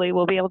hopefully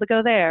we'll be able to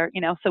go there.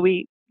 So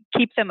we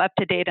keep them up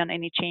to date on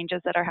any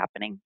changes that are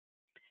happening.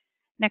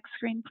 Next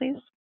screen, please.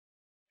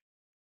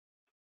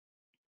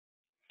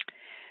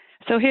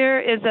 So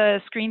here is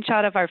a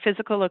screenshot of our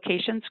physical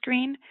location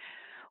screen.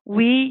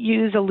 We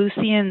use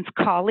Ellucian's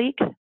Colleague,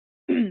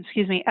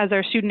 excuse me, as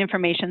our student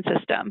information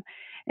system.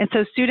 And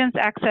so students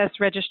access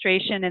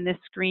registration in this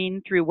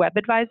screen through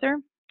WebAdvisor,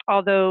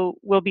 although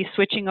we'll be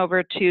switching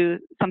over to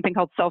something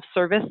called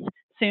self-service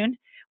soon,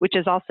 which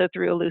is also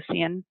through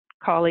Ellucian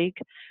Colleague.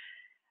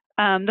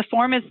 The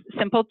form is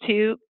simple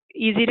too,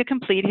 easy to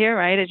complete here,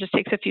 right? It just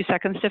takes a few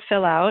seconds to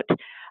fill out.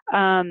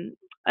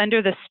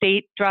 Under the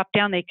state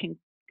dropdown,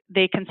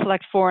 they can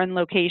select foreign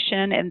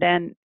location and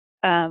then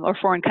or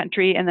foreign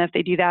country, and then if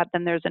they do that,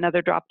 then there's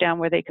another dropdown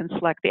where they can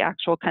select the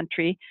actual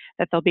country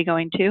that they'll be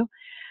going to.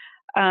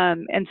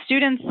 And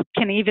students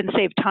can even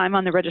save time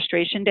on the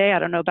registration day. I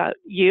don't know about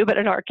you, but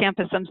at our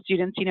campus, some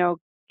students,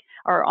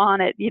 are on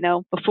it,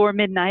 before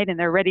midnight and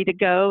they're ready to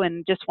go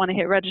and just want to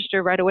hit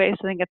register right away so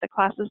they can get the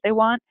classes they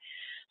want.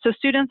 So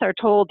students are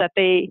told that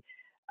they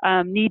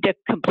need to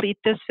complete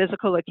this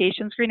physical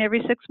location screen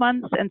every 6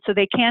 months, and so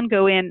they can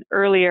go in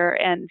earlier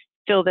and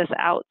fill this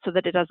out so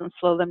that it doesn't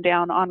slow them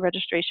down on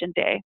registration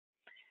day.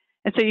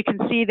 And so you can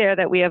see there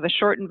that we have a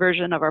shortened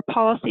version of our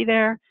policy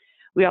there.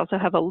 We also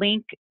have a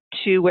link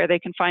to where they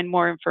can find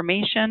more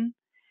information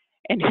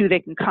and who they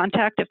can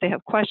contact if they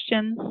have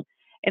questions.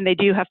 And they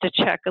do have to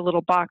check a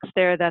little box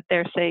there that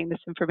they're saying this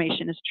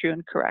information is true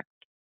and correct.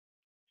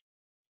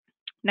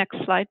 Next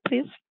slide,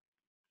 please.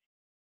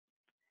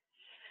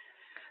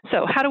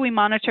 So how do we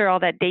monitor all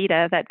that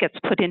data that gets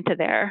put into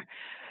there?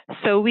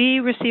 So we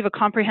receive a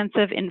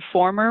comprehensive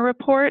Informer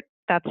report.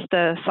 That's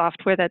the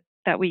software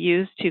that we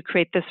use to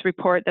create this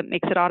report that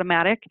makes it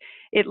automatic.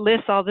 It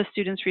lists all the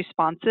students'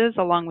 responses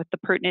along with the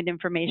pertinent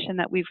information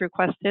that we've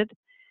requested.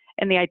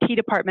 And the IT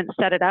department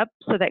set it up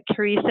so that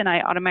Carice and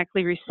I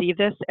automatically receive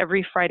this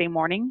every Friday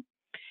morning.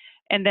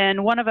 And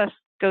then one of us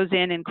goes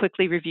in and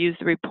quickly reviews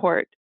the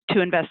report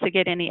to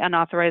investigate any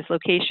unauthorized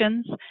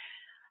locations.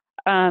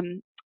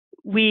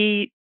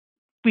 We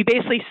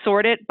basically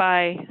sort it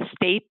by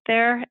state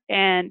there,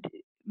 and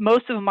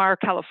most of them are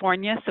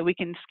California, so we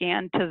can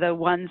scan to the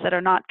ones that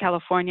are not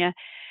California.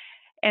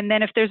 And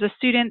then if there's a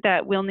student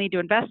that we'll need to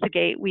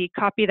investigate, we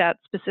copy that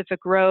specific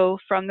row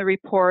from the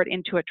report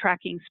into a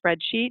tracking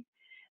spreadsheet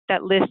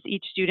that lists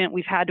each student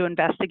we've had to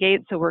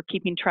investigate, so we're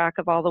keeping track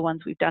of all the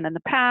ones we've done in the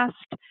past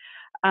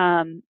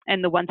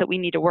and the ones that we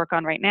need to work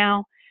on right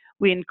now.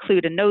 We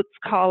include a notes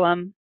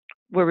column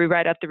where we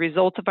write out the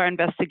results of our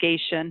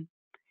investigation.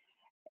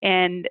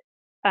 And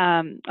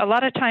a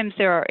lot of times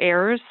there are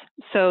errors.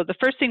 So the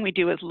first thing we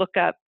do is look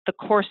up the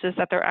courses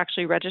that they're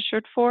actually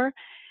registered for.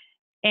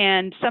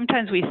 And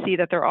sometimes we see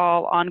that they're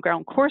all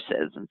on-ground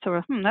courses. And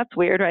so that's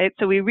weird, right?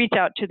 So we reach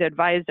out to the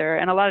advisor,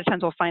 and a lot of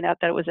times we'll find out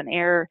that it was an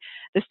error.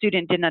 The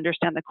student didn't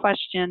understand the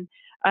question.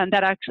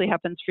 That actually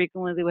happens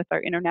frequently with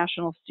our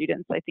international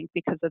students, I think,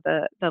 because of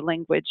the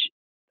language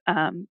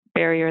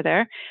barrier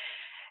there.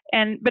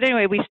 But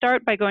anyway, we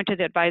start by going to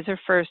the advisor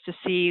first to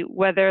see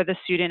whether the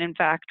student, in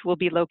fact, will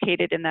be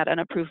located in that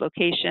unapproved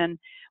location.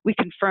 We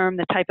confirm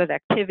the type of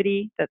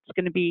activity that's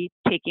going to be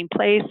taking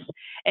place.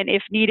 And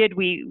if needed,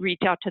 we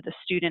reach out to the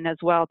student as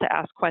well to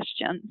ask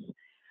questions.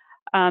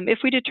 If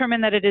we determine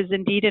that it is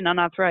indeed an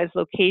unauthorized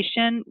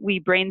location, we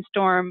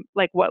brainstorm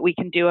like what we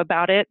can do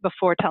about it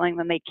before telling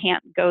them they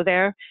can't go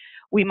there.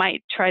 We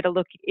might try to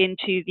look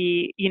into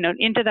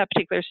into that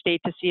particular state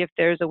to see if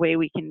there's a way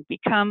we can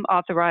become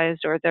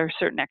authorized, or if there's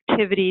certain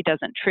activity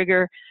doesn't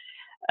trigger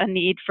a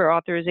need for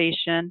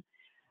authorization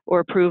or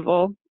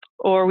approval.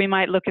 Or we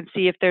might look and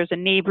see if there's a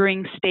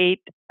neighboring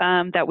state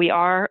that we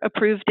are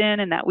approved in,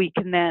 and that we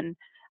can then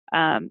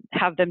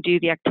have them do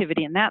the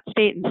activity in that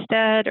state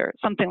instead, or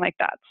something like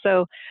that.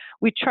 So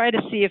we try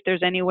to see if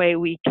there's any way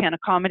we can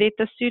accommodate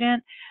the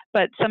student,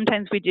 but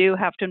sometimes we do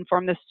have to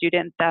inform the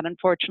student that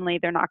unfortunately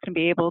they're not going to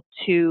be able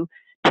to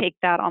take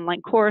that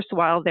online course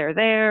while they're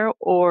there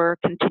or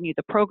continue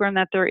the program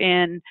that they're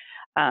in.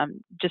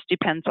 Just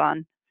depends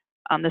on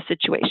the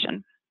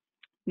situation.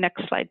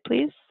 Next slide,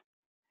 please.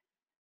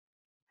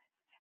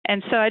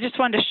 And so I just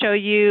wanted to show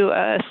you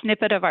a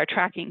snippet of our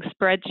tracking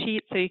spreadsheet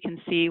so you can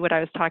see what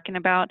I was talking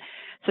about.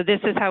 So this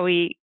is how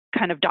we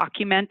kind of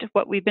document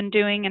what we've been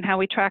doing and how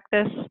we track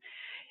this.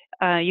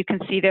 You can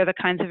see there the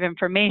kinds of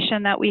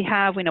information that we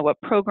have. We know what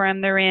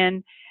program they're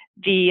in.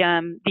 The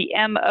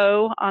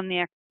MO on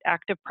the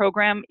active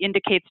program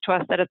indicates to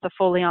us that it's a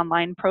fully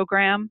online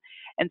program.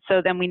 And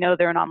so then we know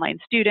they're an online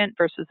student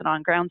versus an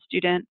on-ground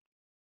student.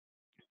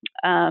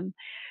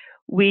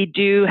 We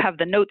do have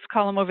the notes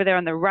column over there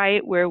on the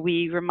right where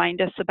we remind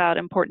us about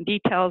important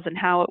details and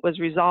how it was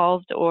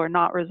resolved or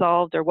not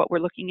resolved or what we're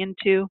looking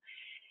into.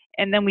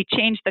 And then we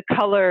change the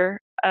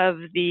color of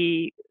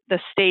the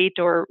state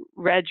or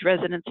reg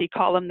residency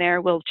column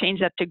there. We'll change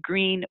that to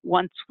green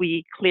once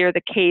we clear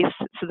the case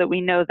so that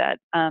we know that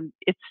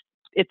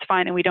it's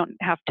fine and we don't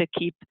have to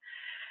keep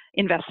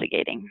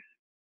investigating.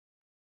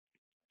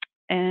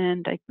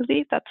 And I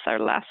believe that's our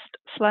last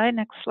slide.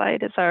 Next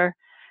slide is our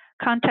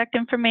contact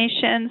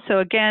information. So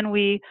again,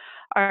 we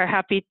are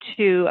happy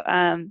to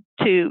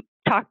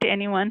talk to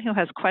anyone who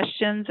has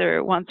questions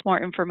or wants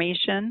more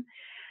information.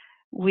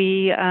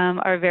 We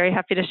are very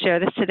happy to share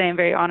this today. I'm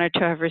very honored to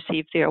have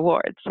received the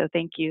award. So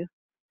thank you,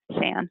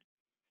 San.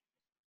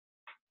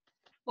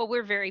 Well,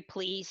 we're very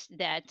pleased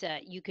that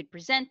you could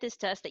present this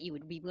to us, that you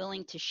would be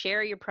willing to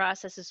share your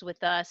processes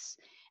with us.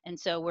 And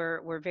so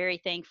we're very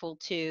thankful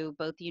to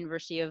both the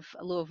University of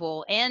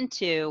Louisville and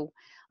to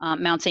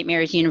Mount St.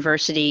 Mary's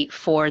University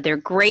for their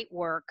great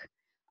work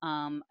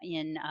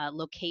in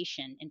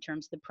location in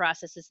terms of the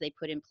processes they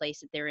put in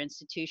place at their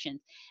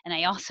institutions. And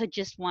I also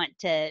just want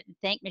to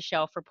thank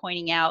Michelle for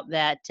pointing out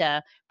that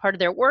part of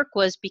their work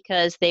was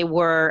because they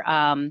were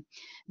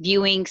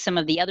viewing some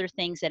of the other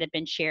things that have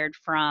been shared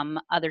from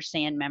other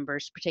SAN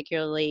members,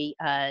 particularly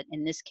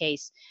in this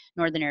case,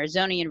 Northern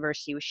Arizona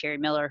University with Sherry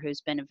Miller,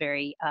 who's been a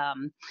very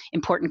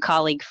important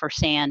colleague for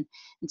SAN.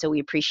 And so we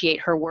appreciate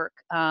her work,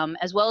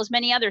 as well as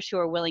many others who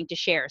are willing to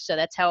share. So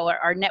that's how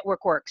our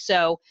network works.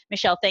 So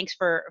Michelle, thanks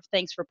for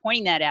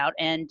pointing that out,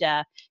 and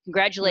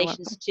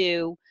congratulations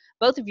to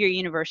both of your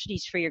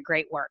universities for your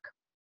great work.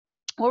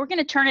 Well, we're going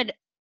to turn it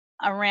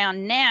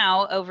around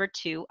now over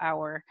to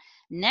our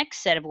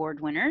next set of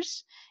award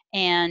winners,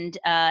 And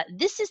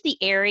this is the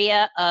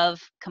area of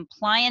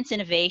compliance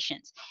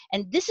innovations.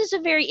 And this is a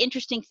very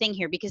interesting thing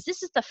here because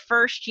this is the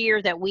first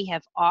year that we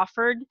have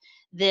offered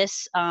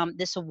this,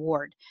 this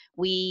award.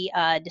 We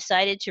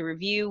decided to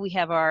review, we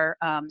have our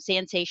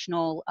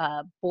Sensational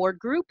board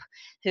group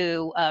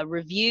who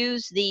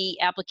reviews the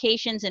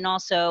applications and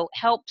also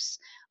helps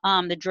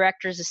the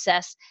directors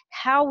assess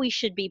how we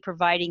should be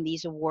providing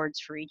these awards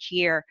for each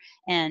year,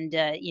 and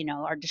you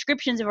know, our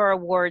descriptions of our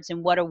awards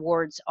and what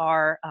awards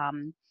are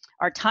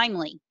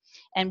timely.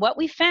 And what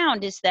we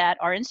found is that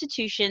our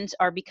institutions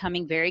are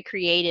becoming very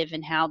creative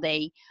in how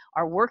they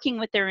are working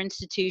with their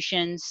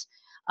institutions,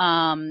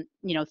 you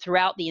know,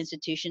 throughout the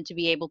institution to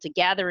be able to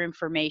gather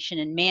information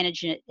and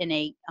manage it in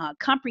a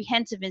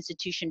comprehensive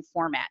institution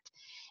format.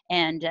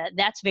 And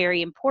that's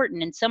very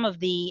important. And some of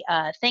the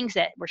things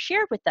that were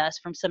shared with us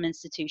from some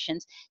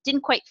institutions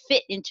didn't quite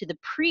fit into the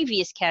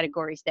previous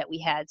categories that we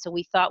had. So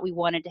we thought we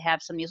wanted to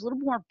have something that's a little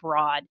more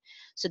broad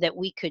so that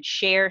we could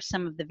share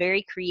some of the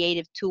very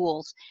creative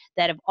tools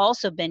that have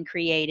also been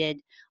created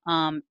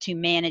to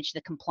manage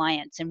the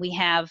compliance. And we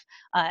have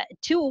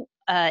two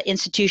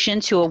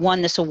institutions who have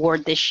won this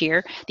award this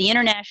year: the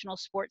International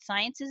Sports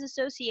Sciences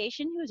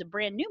Association, who is a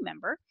brand new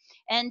member,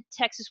 and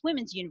Texas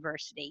Women's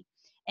University.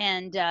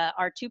 And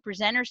our two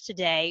presenters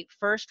today,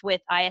 first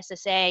with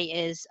ISSA,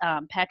 is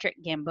Patrick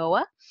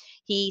Gamboa.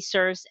 He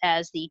serves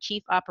as the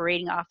Chief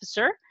Operating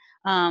Officer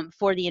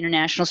for the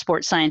International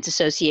Sports Science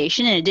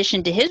Association. In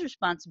addition to his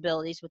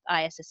responsibilities with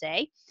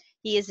ISSA,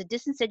 he is a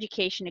Distance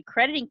Education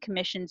Accrediting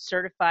Commission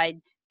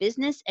certified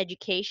business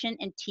education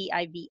and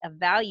TIV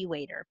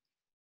evaluator,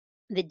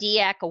 the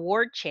DEAC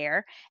award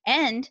chair,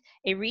 and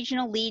a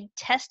regional lead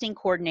testing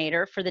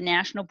coordinator for the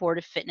National Board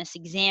of Fitness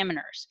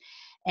Examiners.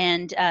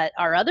 And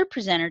our other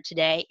presenter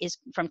today is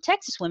from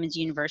Texas Women's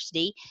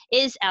University,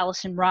 is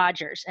Allison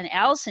Rogers. And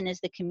Allison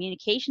is the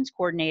communications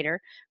coordinator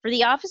for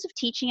the Office of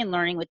Teaching and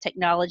Learning with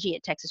Technology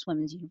at Texas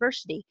Women's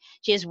University.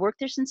 She has worked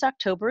there since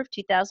October of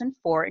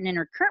 2004, and in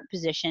her current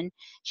position,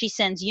 she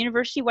sends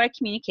university-wide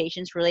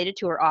communications related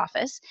to her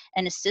office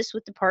and assists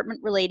with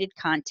department-related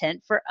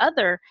content for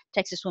other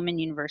Texas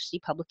Women's University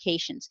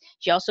publications.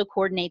 She also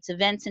coordinates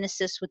events and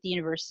assists with the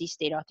university's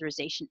state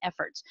authorization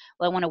efforts.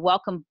 Well, I want to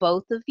welcome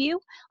both of you.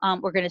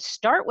 We're going to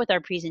start with our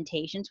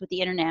presentations with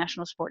the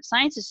International Sports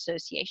Sciences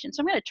Association.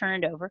 So I'm going to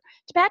turn it over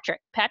to Patrick.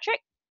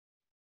 Patrick?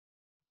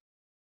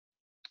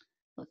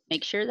 Let's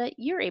make sure that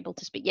you're able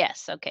to speak.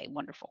 Yes. Okay.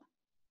 Wonderful.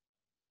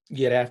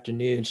 Good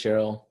afternoon,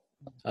 Cheryl.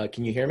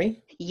 Can you hear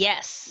me?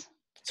 Yes.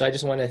 So I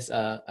just want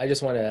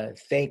to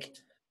thank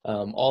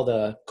all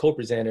the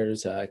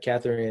co-presenters,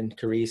 Catherine,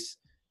 Carice,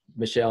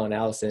 Michelle, and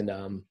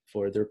Allison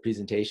for their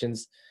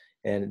presentations,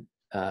 and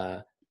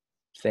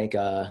thank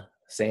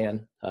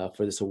SAN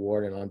for this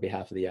award and on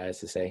behalf of the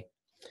ISSA.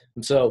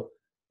 And so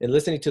in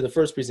listening to the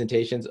first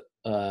presentations,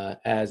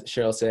 as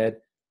Cheryl said,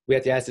 we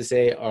at the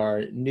ISSA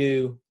are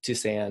new to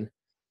SAN.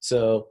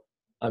 So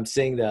I'm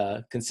seeing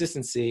the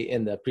consistency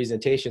in the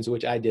presentations,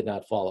 which I did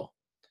not follow.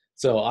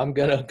 So I'm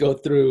gonna go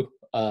through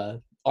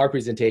our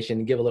presentation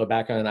and give a little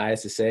background on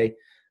ISSA.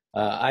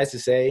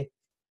 ISSA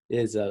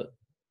is a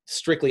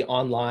strictly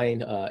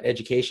online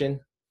education.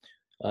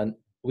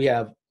 We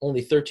have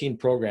only 13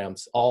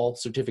 programs, all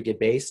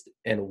certificate-based,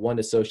 and 1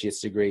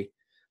 associate's degree.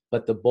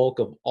 But the bulk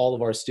of all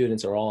of our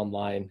students are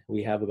online.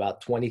 We have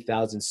about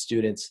 20,000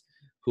 students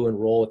who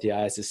enroll with the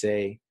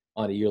ISSA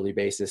on a yearly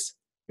basis.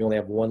 We only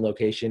have 1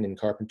 location in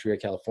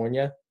Carpinteria,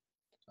 California.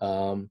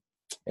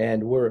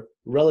 And we're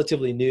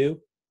relatively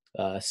new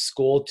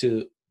school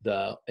to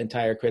the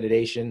entire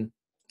accreditation,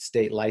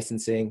 state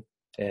licensing,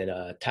 and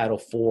Title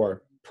IV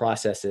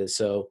processes.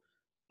 So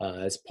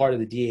as part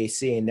of the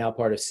DAC and now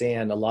part of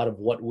SAN, a lot of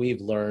what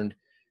we've learned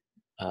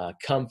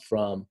come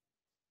from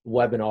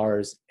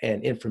webinars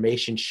and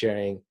information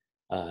sharing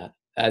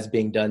as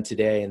being done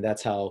today. And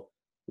that's how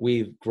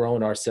we've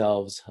grown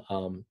ourselves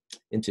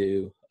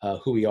into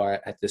who we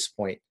are at this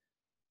point.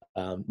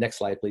 Next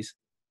slide, please.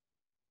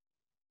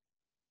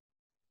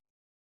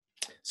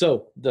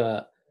 So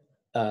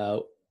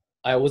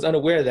I was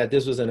unaware that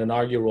this was an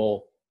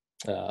inaugural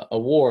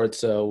award,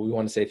 so we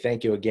want to say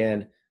thank you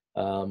again.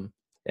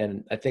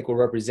 And I think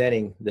we're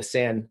representing the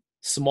SAN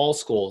small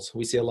schools.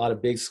 We see a lot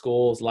of big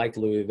schools like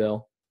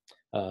Louisville.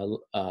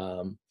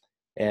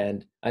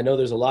 And I know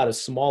there's a lot of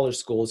smaller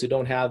schools who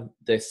don't have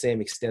the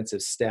same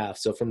extensive staff.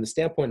 So from the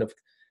standpoint of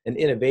an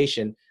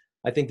innovation,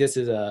 I think this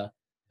is a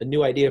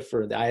new idea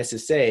for the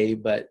ISSA,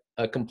 but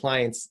a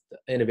compliance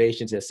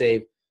innovation to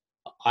save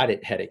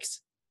audit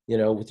headaches. You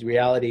know, with the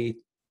reality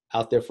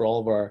out there for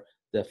all of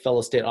the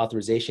fellow state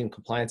authorization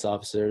compliance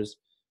officers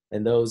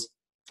and those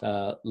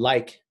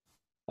like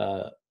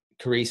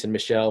Carice and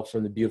Michelle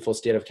from the beautiful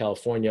state of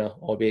California,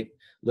 albeit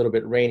a little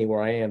bit rainy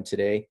where I am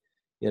today.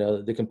 You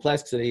know, the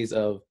complexities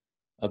of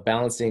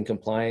balancing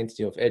compliance,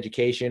 you know, of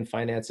education,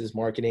 finances,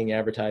 marketing,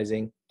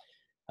 advertising,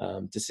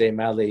 to say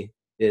mildly,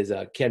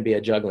 can be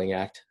a juggling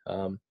act.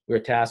 We're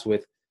tasked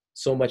with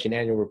so much in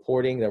annual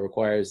reporting that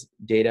requires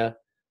data,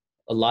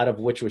 a lot of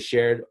which was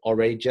shared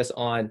already just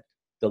on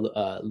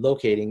the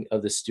locating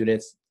of the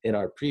students in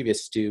our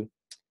previous 2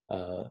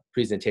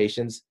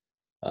 presentations,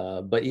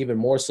 but even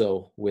more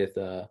so with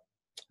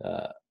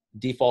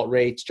default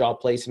rates, job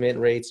placement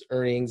rates,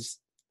 earnings,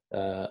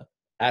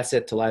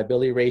 asset to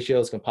liability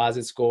ratios,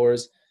 composite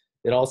scores.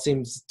 It all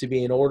seems to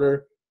be in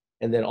order.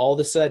 And then all of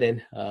a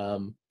sudden,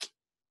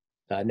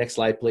 next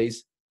slide,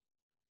 please.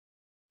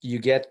 You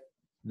get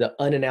the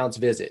unannounced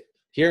visit.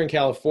 Here in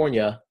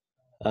California,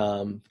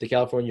 the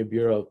California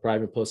Bureau of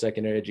Private and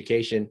Post-Secondary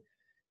Education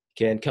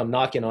can come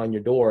knocking on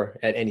your door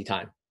at any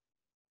time.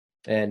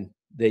 And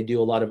they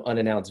do a lot of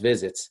unannounced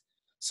visits.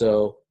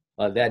 So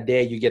that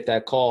day you get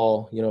that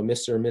call,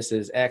 Mr. or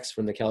Mrs. X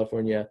from the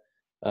California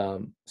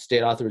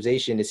state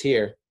authorization is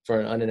here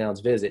for an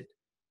unannounced visit.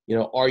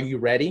 Are you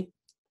ready?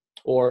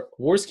 Or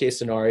worst case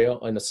scenario,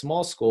 in a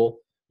small school,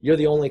 you're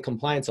the only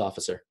compliance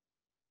officer.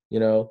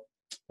 Who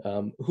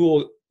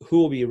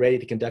will be ready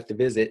to conduct a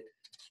visit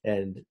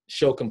and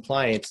show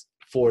compliance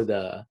for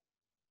the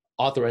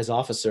authorized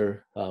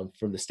officer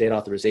from the state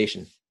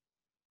authorization.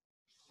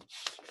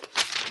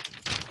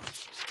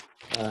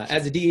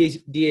 As a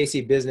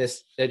DAC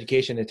Business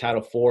Education and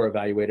Title IV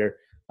evaluator,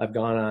 I've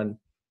gone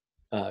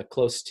on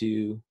close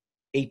to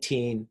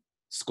 18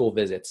 school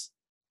visits.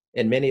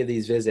 And many of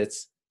these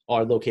visits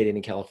are located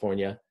in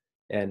California.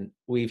 And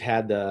we've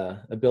had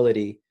the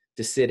ability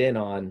to sit in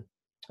on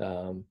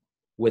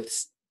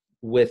with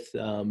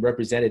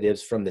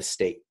representatives from the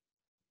state.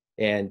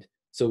 And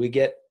so we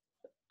get,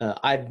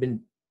 I've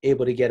been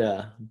able to get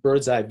a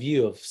bird's eye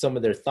view of some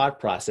of their thought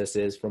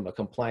processes from a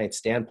compliance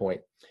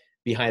standpoint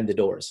behind the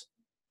doors.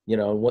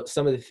 What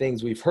some of the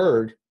things we've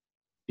heard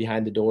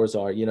behind the doors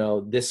are,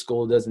 this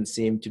school doesn't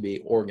seem to be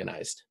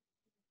organized.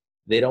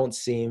 They don't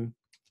seem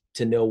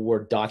to know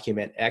where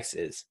document X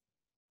is.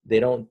 They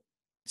don't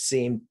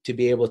seem to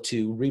be able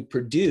to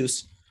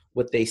reproduce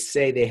what they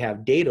say they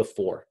have data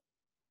for.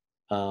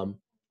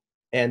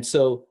 And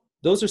so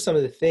those are some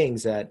of the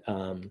things that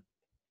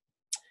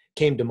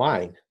came to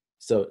mind.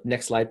 So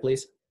next slide,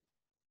 please.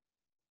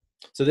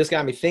 So this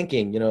got me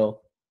thinking,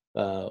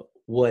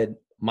 would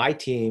my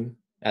team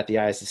at the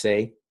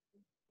ISSA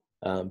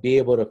be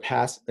able to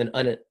pass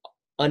an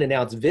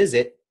unannounced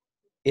visit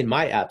in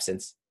my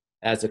absence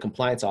as a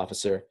compliance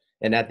officer?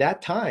 And at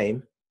that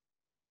time,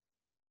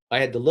 I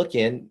had to look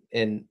in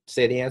and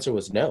say the answer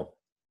was no.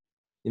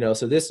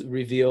 So this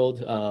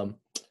revealed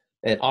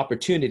an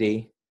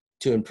opportunity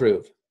to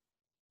improve.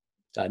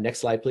 Next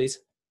slide, please.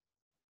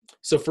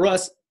 So for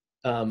us,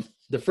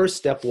 the first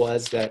step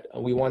was that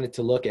we wanted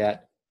to look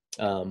at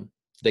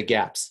the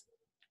gaps.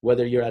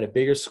 Whether you're at a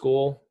bigger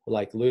school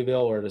like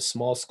Louisville or at a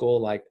small school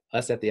like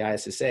us at the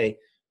ISSA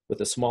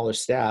with a smaller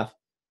staff,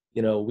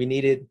 we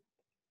needed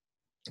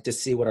to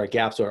see what our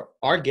gaps were.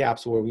 Our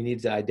gaps were we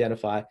needed to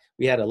identify,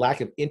 we had a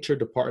lack of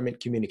interdepartment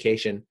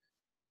communication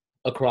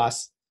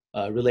across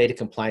related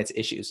compliance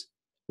issues,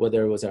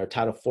 whether it was our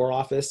Title IV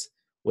office,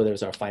 whether it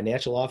was our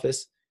financial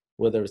office,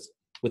 whether it was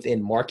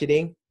within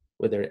marketing,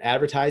 whether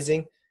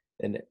advertising,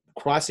 and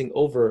crossing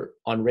over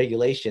on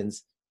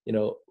regulations,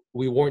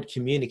 we weren't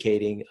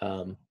communicating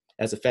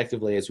as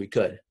effectively as we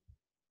could.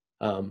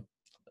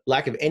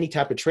 Lack of any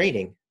type of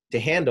training to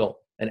handle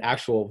an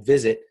actual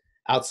visit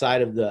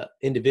outside of the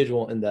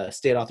individual in the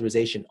state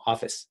authorization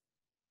office.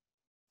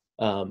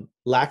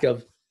 Lack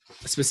of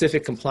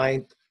specific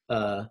compliance,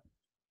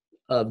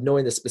 of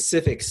knowing the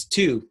specifics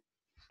to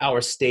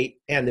our state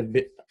and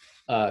the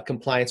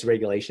compliance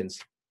regulations.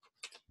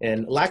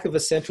 And lack of a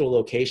central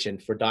location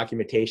for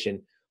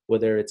documentation,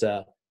 whether it's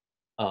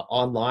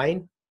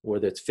online,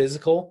 whether it's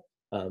physical,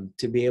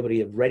 to be able to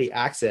have ready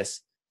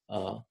access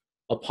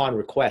upon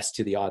request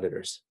to the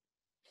auditors.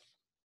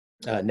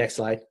 Next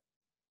slide.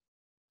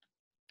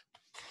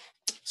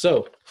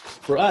 So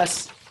for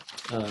us,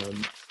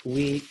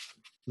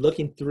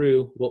 looking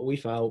through what we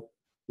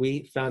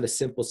found a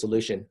simple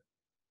solution.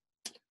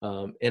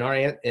 In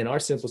our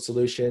simple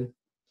solution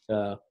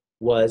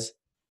was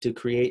to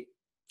create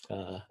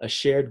a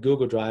shared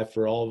Google Drive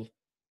for all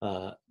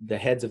of the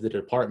heads of the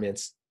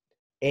departments,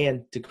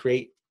 and to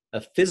create a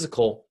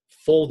physical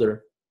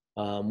folder,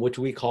 which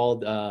we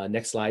called,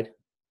 next slide,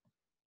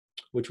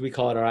 which we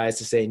called our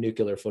ISSA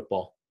Nuclear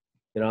Football.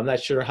 I'm not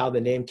sure how the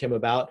name came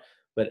about,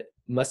 but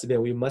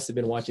we must have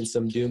been watching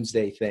some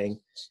doomsday thing,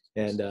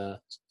 and the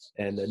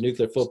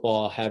nuclear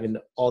football having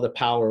all the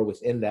power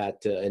within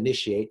that to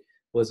initiate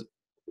was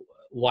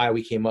why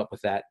we came up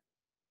with that.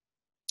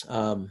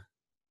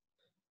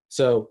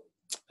 So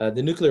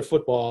the nuclear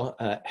football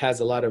has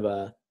a lot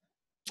of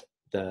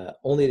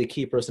only the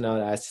key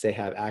personnel at ISSA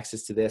have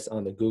access to this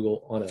on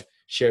a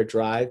shared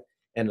drive,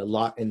 and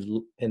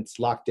it's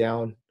locked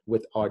down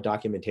with our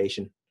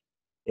documentation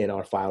in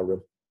our file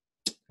room.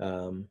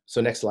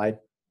 So next slide.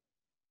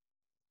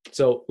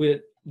 So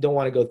we don't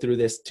want to go through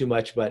this too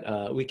much,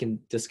 but we can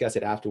discuss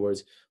it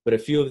afterwards. But a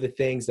few of the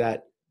things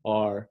that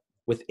are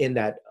within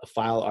that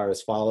file are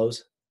as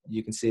follows.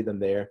 You can see them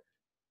there.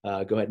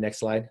 Go ahead, next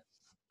slide.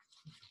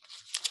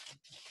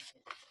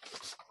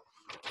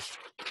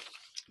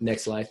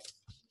 Next slide.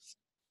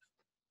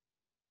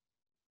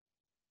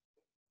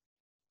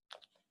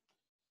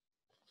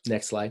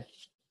 Next slide.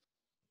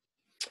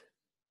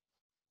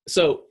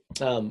 So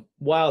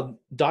while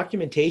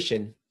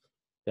documentation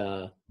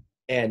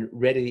and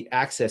ready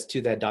access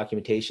to that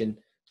documentation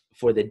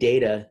for the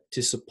data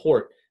to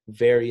support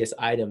various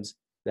items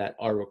that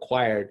are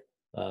required,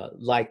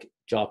 like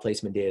job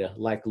placement data,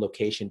 like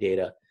location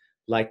data,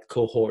 like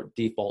cohort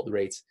default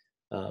rates,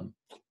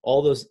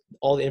 all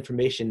the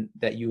information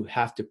that you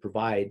have to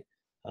provide,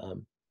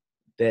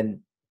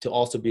 then to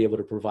also be able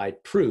to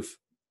provide proof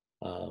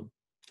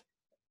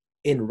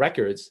in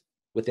records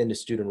within the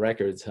student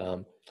records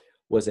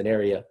was an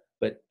area.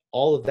 But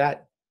all of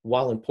that,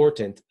 while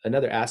important,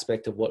 another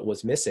aspect of what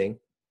was missing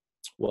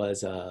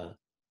was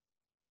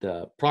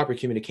the proper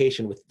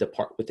communication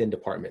within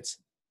departments.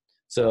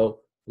 So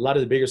a lot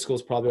of the bigger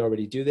schools probably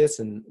already do this,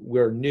 and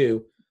we're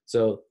new.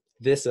 So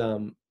this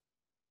and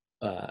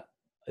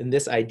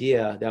this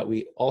idea that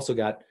we also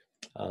got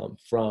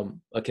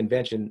from a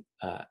convention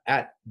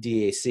at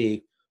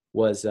DAC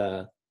was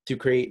to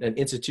create an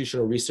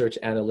institutional research,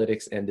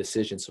 analytics, and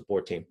decision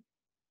support team.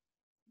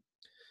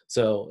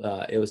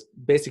 So it was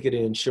basically to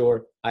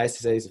ensure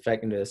ISSA's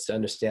effectiveness to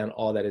understand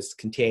all that is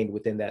contained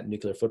within that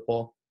nuclear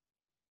football,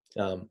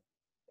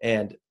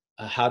 and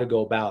how to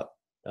go about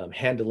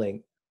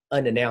handling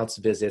unannounced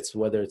visits,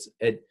 whether it's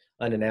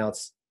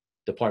unannounced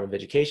Department of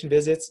Education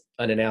visits,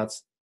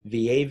 unannounced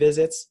VA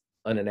visits,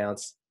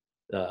 unannounced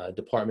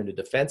Department of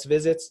Defense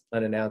visits,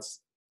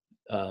 unannounced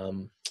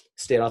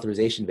state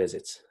authorization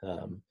visits.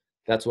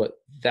 That's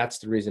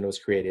the reason it was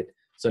created.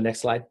 So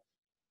next slide.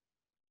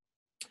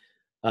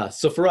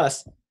 So for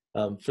us,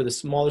 for the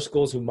smaller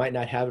schools who might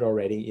not have it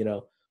already,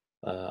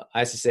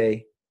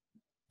 ISSA,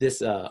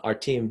 our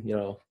team,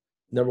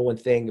 number one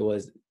thing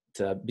was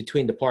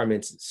between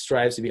departments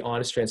strives to be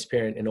honest,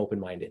 transparent, and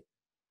open-minded.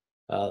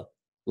 A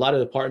lot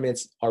of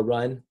departments are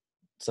run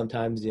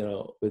sometimes,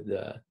 with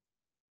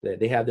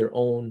they have their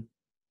own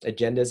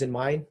agendas in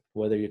mind,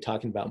 whether you're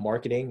talking about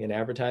marketing and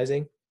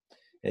advertising,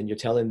 and you're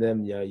telling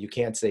them, you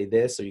can't say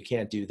this or you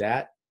can't do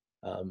that.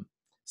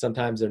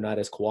 Sometimes they're not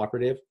as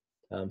cooperative.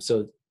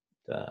 So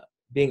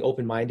being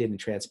open-minded and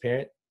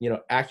transparent,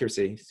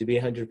 accuracy, to be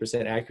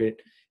 100%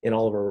 accurate in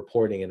all of our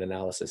reporting and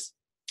analysis,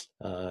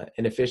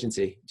 and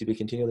efficiency, to be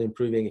continually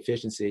improving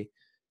efficiency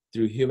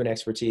through human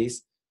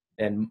expertise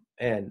and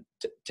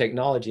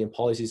technology and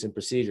policies and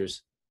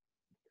procedures.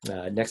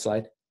 Next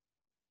slide.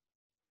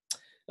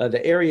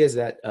 The areas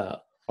that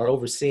are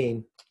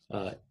overseen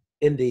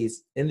in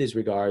these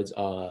regards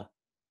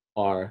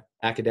are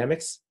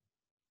academics.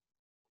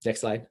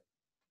 Next slide.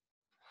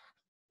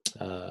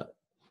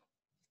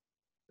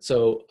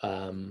 So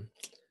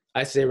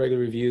ISSA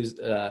regular reviews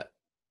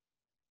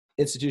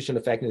institution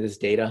effectiveness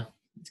data,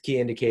 key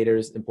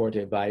indicators important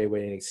to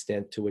evaluate the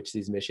extent to which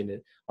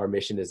our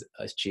mission is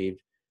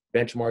achieved,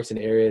 benchmarks in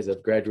areas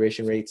of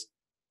graduation rates,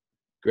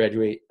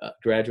 graduate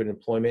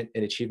employment,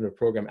 and achievement of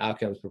program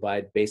outcomes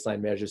provide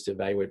baseline measures to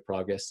evaluate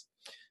progress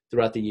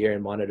throughout the year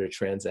and monitor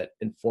trends that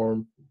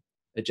inform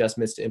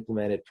adjustments to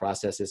implemented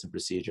processes and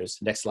procedures.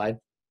 Next slide.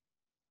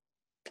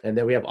 And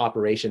then we have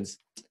operations.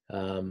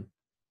 Go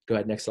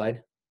ahead, next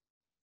slide.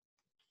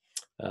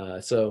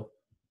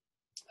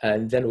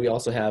 And then we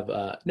also have,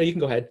 no, you can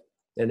go ahead.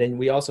 And then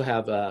we also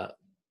have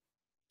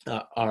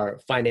our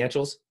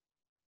financials.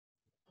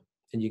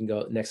 And you can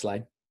go next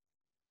slide.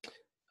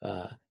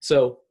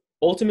 So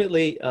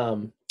ultimately,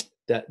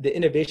 the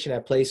innovation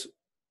at place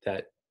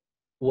that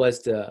was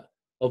to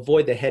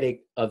avoid the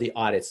headache of the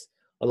audits.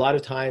 A lot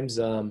of times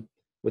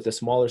with the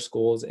smaller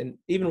schools and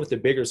even with the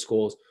bigger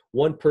schools,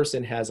 one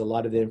person has a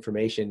lot of the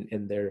information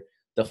in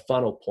the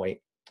funnel point,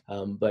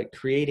 but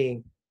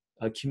creating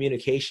a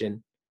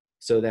communication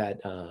so that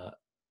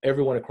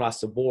everyone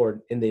across the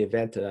board, in the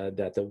event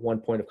that the one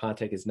point of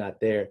contact is not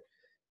there,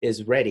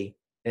 is ready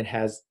and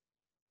has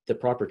the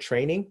proper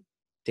training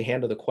to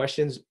handle the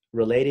questions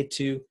related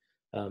to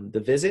the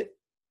visit,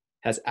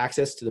 has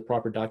access to the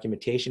proper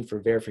documentation for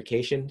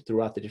verification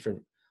throughout the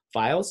different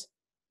files,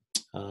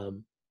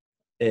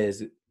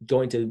 is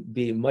going to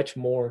be much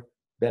more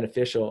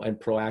beneficial and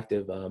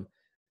proactive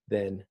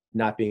than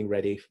not being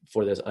ready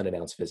for those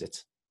unannounced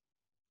visits.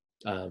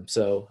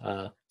 So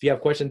if you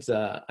have questions,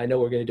 I know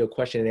we're going to do a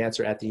question and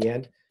answer at the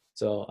end.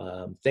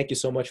 So thank you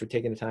so much for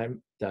taking the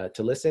time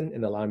to listen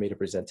and allowing me to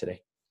present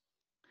today.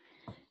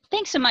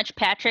 Thanks so much,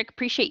 Patrick.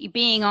 Appreciate you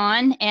being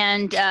on.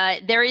 And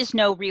there is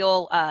no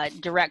real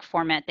direct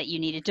format that you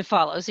needed to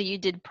follow. So you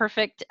did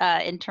perfect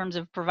in terms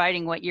of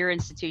providing what your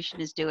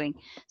institution is doing.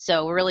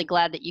 So we're really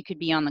glad that you could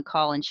be on the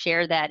call and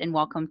share that. And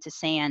welcome to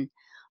SAN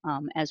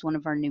as one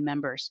of our new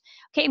members.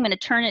 Okay, I'm going to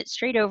turn it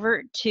straight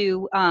over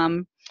to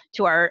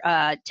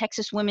our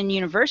Texas Women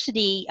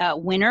University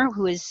winner,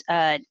 who is,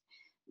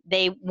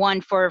 they won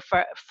for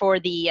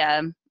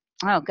the,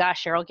 oh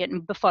gosh, Cheryl,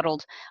 getting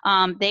befuddled.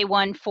 They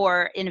won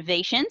for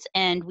innovations,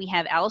 and we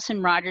have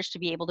Allison Rogers to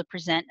be able to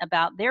present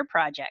about their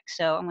project.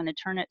 So I'm going to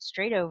turn it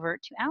straight over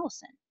to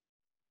Allison.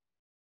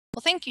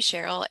 Well, thank you,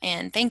 Cheryl,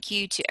 and thank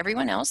you to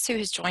everyone else who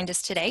has joined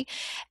us today.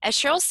 As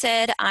Cheryl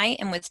said, I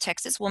am with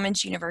Texas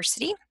Women's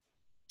University.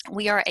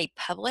 We are a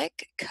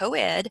public,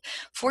 co-ed,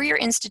 four-year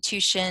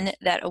institution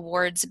that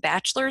awards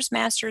bachelor's,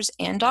 master's,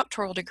 and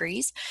doctoral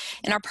degrees.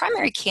 And our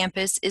primary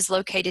campus is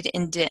located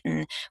in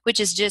Denton, which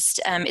is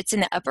just, it's in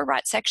the upper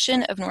right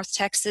section of North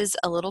Texas,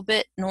 a little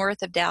bit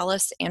north of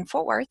Dallas and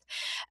Fort Worth,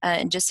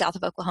 and just south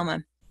of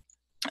Oklahoma.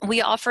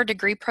 We offer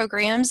degree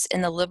programs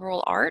in the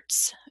liberal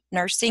arts,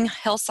 nursing,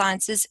 health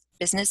sciences,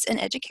 business,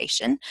 and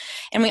education.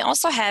 And we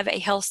also have a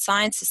health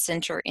sciences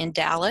center in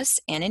Dallas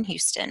and in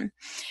Houston.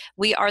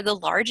 We are the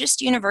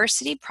largest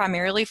university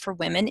primarily for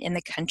women in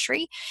the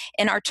country,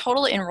 and our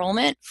total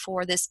enrollment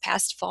for this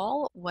past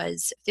fall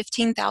was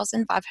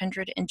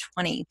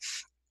 15,520.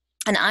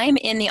 And I'm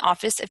in the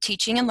Office of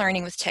Teaching and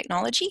Learning with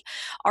Technology.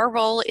 Our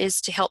role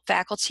is to help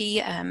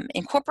faculty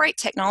incorporate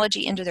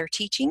technology into their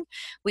teaching.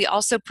 We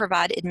also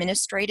provide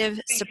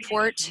administrative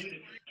support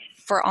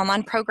for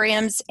online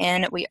programs,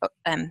 and we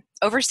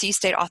oversee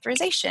state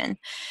authorization.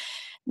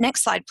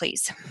 Next slide,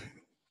 please.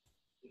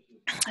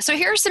 So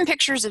here are some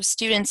pictures of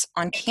students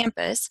on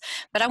campus,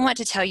 but I want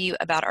to tell you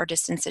about our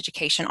distance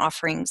education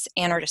offerings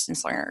and our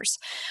distance learners.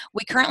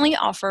 We currently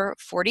offer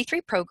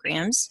 43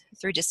 programs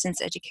through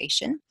distance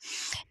education.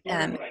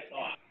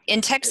 In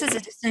Texas, a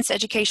distance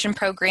education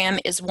program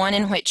is one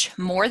in which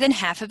more than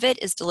half of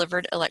it is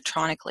delivered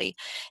electronically.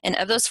 And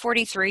of those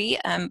 43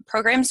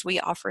 programs, we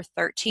offer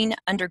 13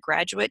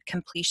 undergraduate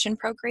completion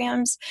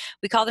programs.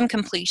 We call them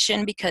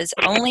completion because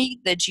only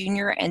the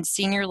junior and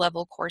senior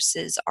level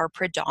courses are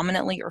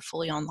predominantly or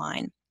fully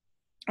online.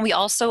 We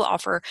also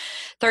offer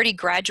 30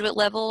 graduate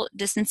level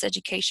distance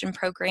education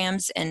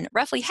programs, and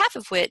roughly half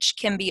of which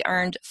can be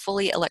earned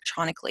fully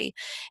electronically.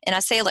 And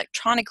I say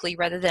electronically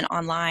rather than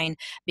online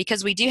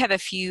because we do have a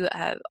few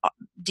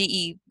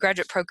DE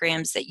graduate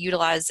programs that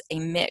utilize a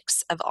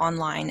mix of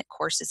online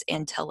courses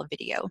and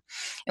televideo.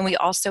 And we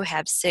also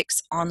have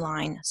 6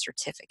 online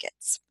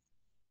certificates.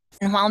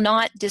 And while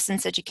not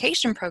distance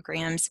education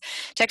programs,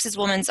 Texas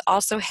Women's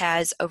also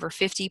has over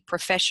 50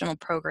 professional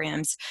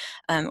programs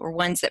or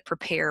ones that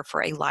prepare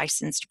for a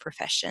licensed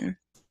profession.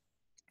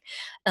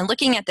 And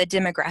looking at the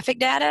demographic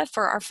data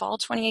for our fall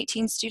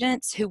 2018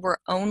 students who were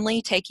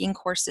only taking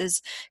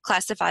courses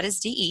classified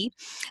as DE,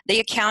 they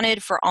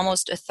accounted for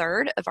almost a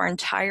third of our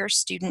entire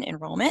student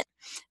enrollment.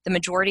 The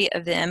majority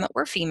of them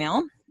were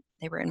female.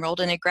 They were enrolled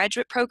in a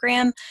graduate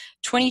program,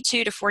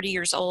 22 to 40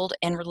 years old,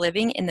 and were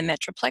living in the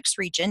Metroplex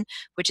region,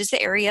 which is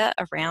the area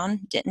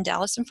around Denton,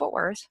 Dallas, and Fort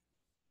Worth.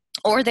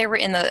 Or they were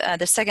in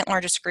the second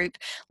largest group,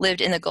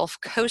 lived in the Gulf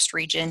Coast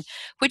region,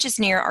 which is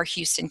near our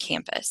Houston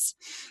campus.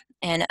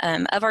 And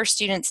of our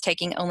students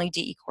taking only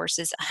DE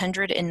courses,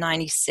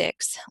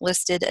 196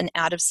 listed an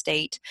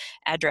out-of-state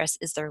address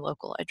as their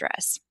local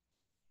address.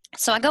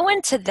 So I go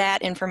into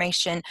that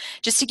information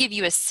just to give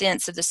you a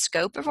sense of the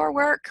scope of our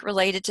work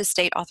related to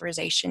state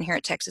authorization here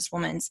at Texas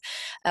Women's.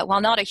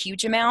 While not a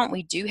huge amount,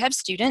 we do have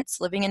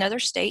students living in other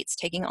states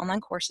taking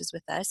online courses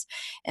with us.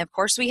 And of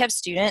course, we have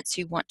students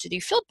who want to do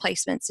field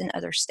placements in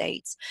other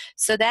states.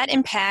 So that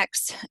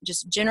impacts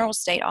just general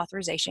state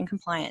authorization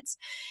compliance.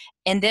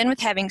 And then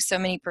with having so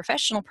many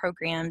professional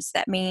programs,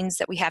 that means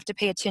that we have to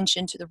pay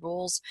attention to the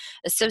rules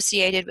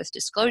associated with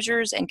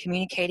disclosures and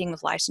communicating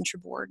with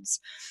licensure boards.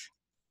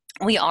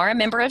 We are a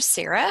member of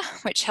SARA,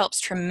 which helps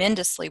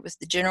tremendously with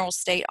the general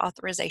state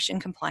authorization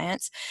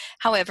compliance.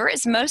 However,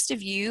 as most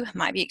of you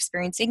might be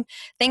experiencing,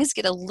 things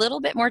get a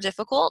little bit more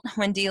difficult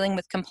when dealing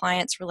with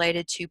compliance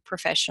related to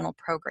professional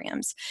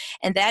programs.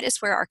 And that is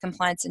where our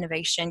compliance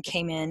innovation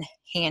came in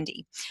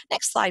handy.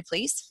 Next slide,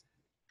 please.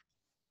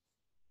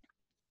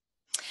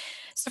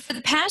 So for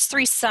the past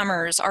 3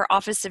 summers, our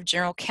Office of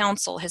General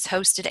Counsel has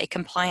hosted a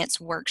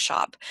compliance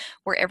workshop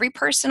where every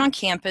person on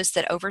campus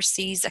that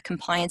oversees a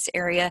compliance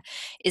area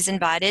is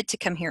invited to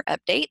come hear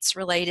updates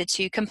related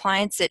to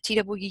compliance at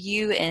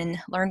TWU and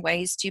learn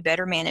ways to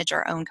better manage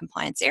our own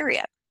compliance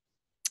area.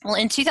 Well,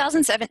 in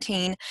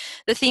 2017,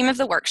 the theme of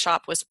the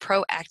workshop was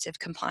proactive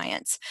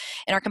compliance.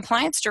 And our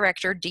compliance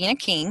director, Dina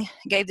King,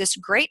 gave this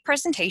great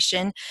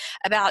presentation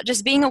about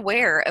just being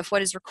aware of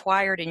what is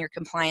required in your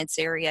compliance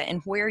area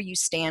and where you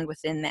stand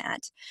within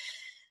that.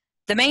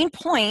 The main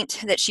point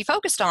that she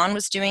focused on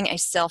was doing a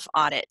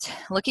self-audit,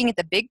 looking at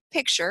the big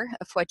picture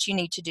of what you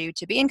need to do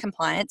to be in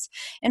compliance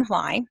and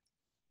why,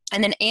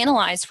 and then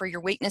analyze where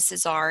your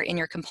weaknesses are in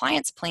your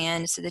compliance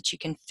plan so that you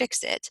can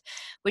fix it,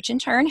 which in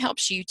turn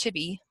helps you to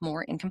be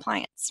more in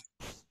compliance.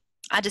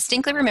 I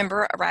distinctly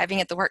remember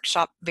arriving at the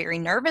workshop very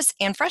nervous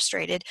and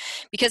frustrated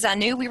because I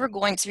knew we were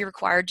going to be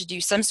required to do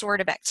some sort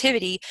of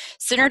activity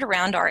centered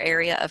around our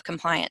area of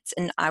compliance,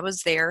 and I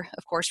was there,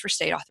 of course, for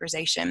state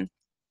authorization.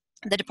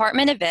 The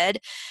Department of Ed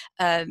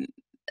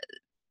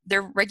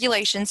their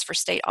regulations for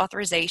state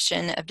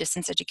authorization of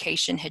distance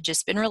education had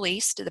just been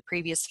released the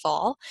previous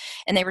fall,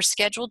 and they were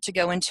scheduled to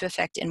go into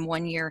effect in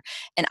 1 year,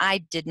 and I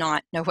did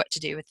not know what to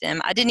do with them.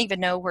 I didn't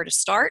even know where to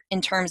start in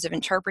terms of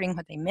interpreting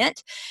what they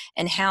meant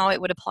and how it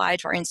would apply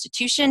to our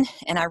institution,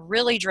 and I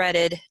really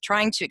dreaded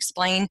trying to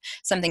explain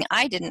something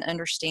I didn't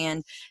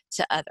understand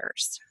to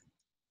others.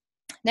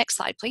 Next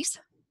slide, please.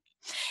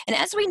 And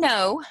as we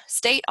know,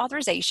 state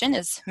authorization,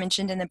 as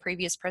mentioned in the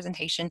previous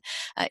presentation,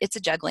 it's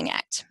a juggling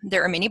act.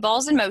 There are many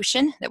balls in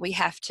motion that we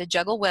have to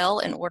juggle well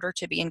in order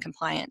to be in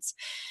compliance.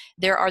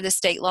 There are the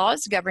state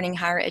laws governing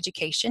higher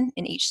education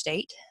in each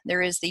state.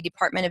 There is the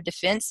Department of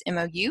Defense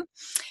MOU.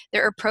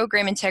 There are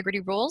program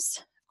integrity rules,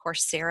 of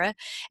course, SARA,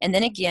 and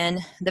then again,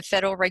 the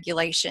federal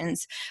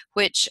regulations,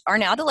 which are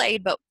now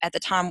delayed, but at the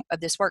time of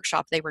this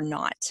workshop, they were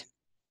not.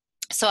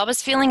 So I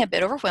was feeling a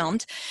bit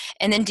overwhelmed,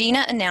 and then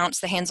Dina announced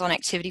the hands-on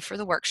activity for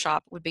the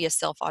workshop would be a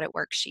self-audit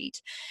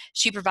worksheet.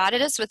 She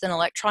provided us with an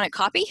electronic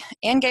copy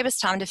and gave us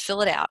time to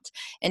fill it out,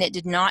 and it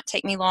did not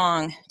take me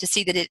long to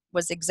see that it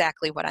was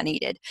exactly what I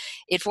needed.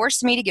 It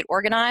forced me to get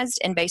organized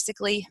and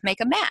basically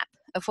make a map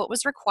of what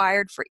was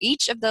required for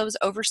each of those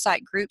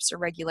oversight groups or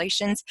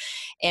regulations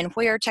and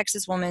where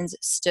Texas Women's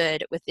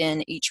stood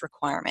within each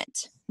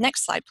requirement.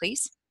 Next slide,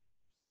 please.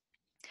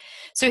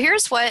 So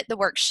here's what the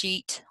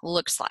worksheet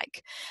looks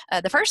like.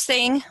 The first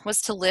thing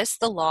was to list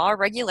the law,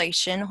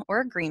 regulation,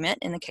 or agreement,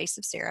 in the case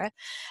of SARA,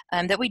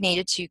 that we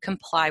needed to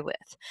comply with.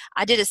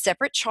 I did a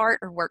separate chart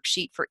or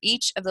worksheet for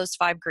each of those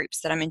 5 groups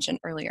that I mentioned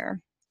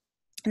earlier.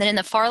 And then in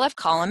the far left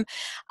column,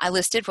 I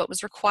listed what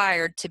was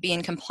required to be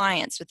in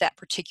compliance with that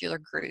particular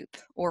group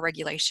or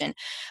regulation.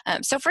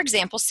 So for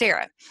example,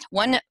 SARA,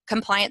 one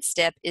compliance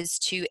step is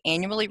to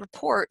annually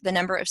report the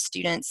number of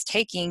students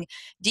taking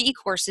DE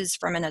courses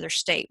from another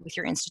state with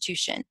your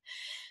institution.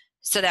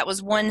 So that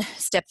was one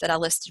step that I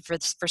listed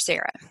for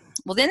SARA.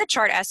 Well, then the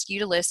chart asks you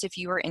to list if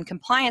you are in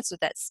compliance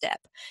with that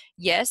step.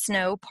 Yes,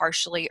 no,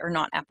 partially, or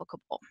not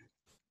applicable.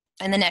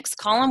 In the next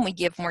column, we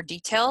give more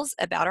details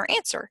about our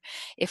answer.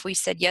 If we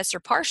said yes or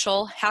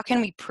partial, how can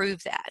we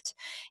prove that?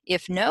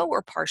 If no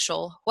or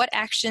partial, what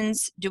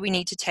actions do we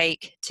need to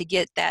take to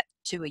get that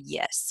to a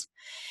yes?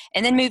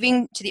 And then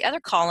moving to the other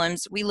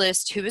columns, we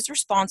list who is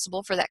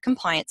responsible for that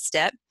compliance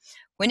step,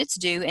 when it's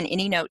due, and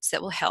any notes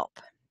that will help.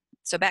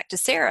 So back to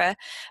SARA,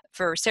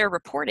 for SARA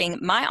reporting,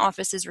 my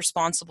office is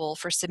responsible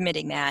for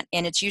submitting that,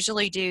 and it's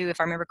usually due, if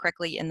I remember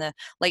correctly, in the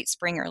late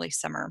spring, early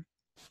summer.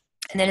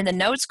 And then in the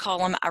notes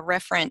column, I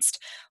referenced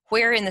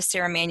where in the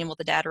SARA manual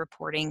the data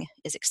reporting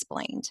is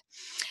explained.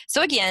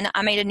 So again,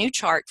 I made a new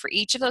chart for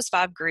each of those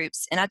 5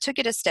 groups, and I took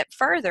it a step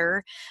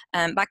further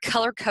by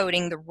color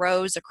coding the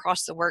rows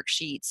across the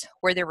worksheets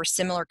where there were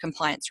similar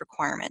compliance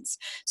requirements.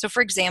 So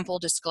for example,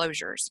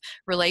 disclosures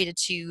related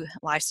to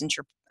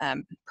licensure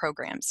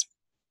programs.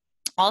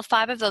 All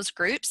 5 of those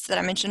groups that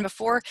I mentioned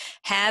before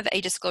have a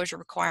disclosure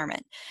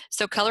requirement.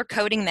 So color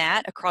coding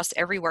that across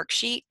every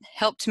worksheet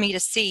helped me to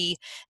see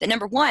that,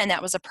 number 1,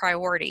 that was a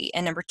priority,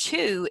 and number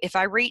 2, if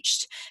I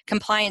reached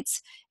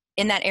compliance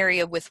in that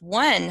area with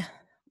one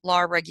law,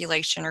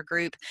 regulation, or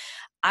group,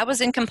 I was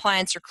in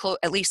compliance or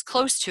at least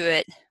close to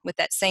it with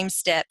that same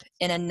step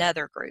in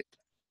another group.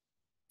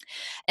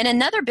 And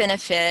another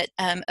benefit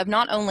of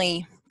not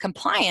only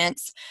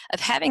compliance, of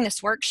having this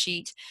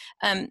worksheet,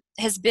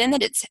 has been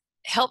that it's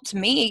helped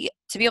me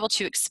to be able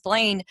to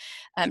explain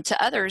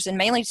to others, and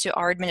mainly to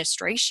our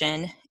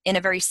administration, in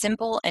a very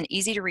simple and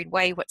easy to read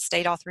way what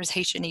state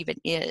authorization even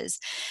is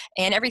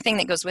and everything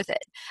that goes with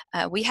it.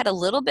 We had a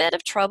little bit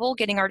of trouble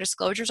getting our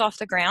disclosures off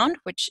the ground,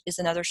 which is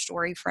another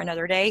story for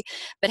another day,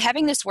 but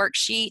having this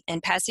worksheet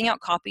and passing out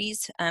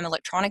copies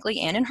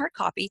electronically and in hard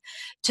copy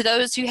to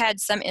those who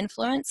had some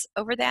influence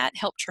over that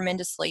helped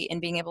tremendously in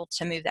being able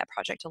to move that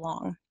project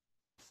along.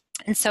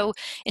 And so,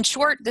 in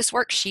short, this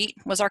worksheet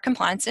was our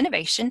compliance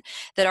innovation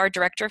that our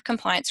Director of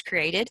Compliance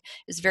created.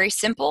 It's very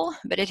simple,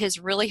 but it has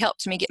really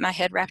helped me get my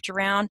head wrapped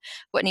around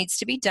what needs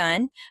to be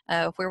done,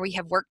 where we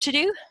have work to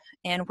do,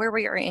 and where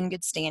we are in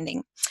good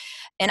standing.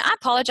 And I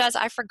apologize,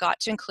 I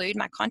forgot to include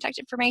my contact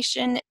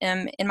information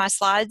in my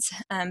slides,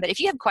 but if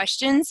you have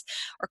questions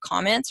or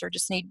comments or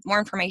just need more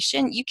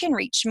information, you can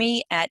reach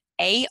me at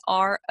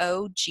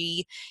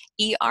AROGERS,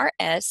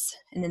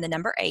 and then the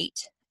number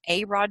 8,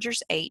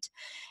 arogers8,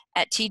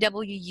 at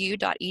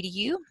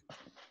twu.edu,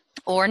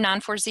 or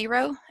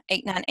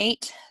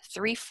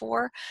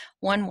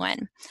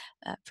 940-898-3411.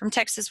 From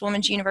Texas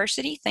Women's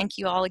University, thank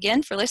you all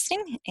again for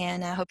listening,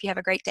 and I hope you have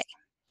a great day.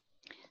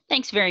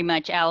 Thanks very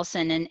much,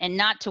 Allison. And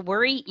not to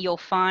worry, you'll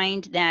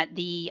find that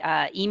the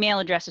email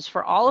addresses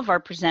for all of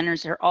our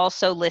presenters are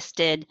also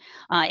listed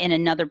in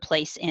another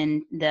place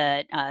in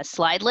the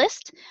slide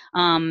list.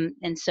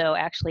 And so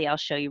actually, I'll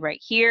show you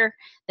right here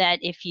that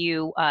if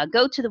you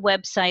go to the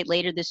website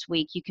later this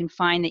week, you can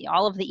find that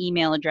all of the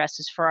email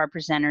addresses for our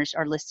presenters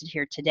are listed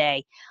here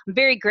today. I'm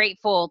very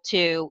grateful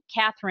to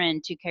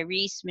Catherine, to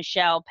Kyrese,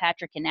 Michelle,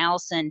 Patrick, and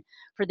Allison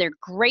for their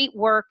great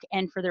work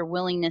and for their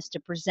willingness to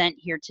present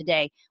here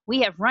today.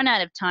 We have run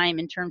out of time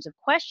in terms of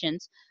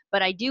questions,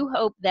 but I do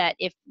hope that,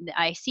 if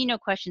I see no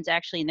questions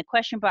actually in the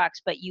question box,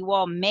 but you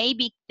all may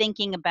be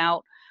thinking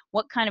about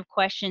what kind of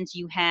questions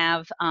you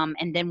have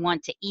and then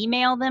want to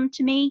email them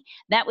to me,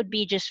 that would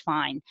be just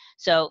fine.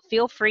 So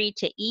feel free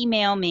to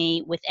email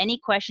me with any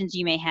questions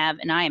you may have,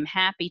 and I am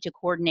happy to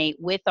coordinate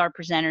with our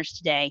presenters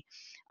today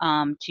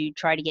to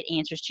try to get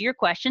answers to your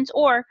questions,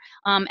 or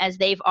as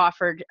they've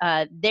offered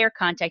their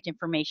contact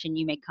information,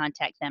 you may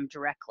contact them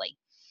directly.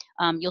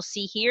 You'll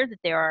see here that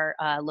there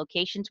are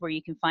locations where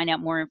you can find out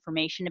more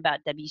information about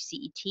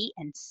WCET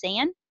and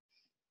SAN.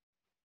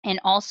 And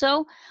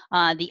also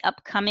the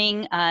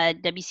upcoming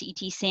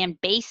WCET SAN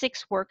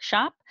Basics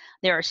Workshop.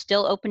 There are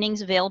still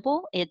openings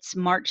available. It's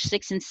March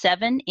 6 and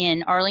 7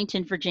 in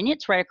Arlington, Virginia.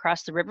 It's right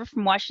across the river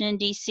from Washington,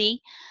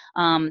 D.C.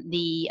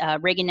 The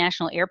Reagan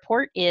National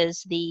Airport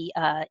is the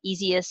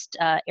easiest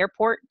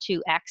airport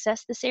to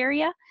access this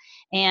area.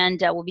 And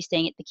we'll be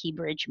staying at the Key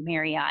Bridge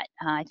Marriott.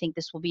 I think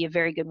this will be a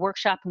very good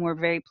workshop, and we're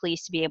very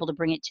pleased to be able to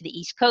bring it to the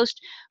East Coast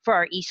for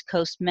our East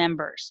Coast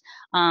members.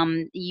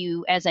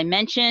 As I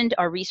mentioned,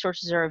 our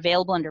resources are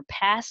available under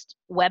past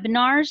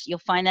webinars. You'll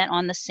find that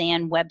on the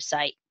SAN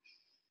website.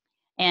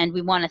 And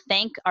we want to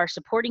thank our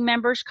supporting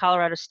members,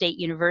 Colorado State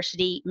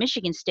University,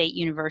 Michigan State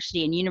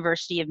University, and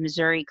University of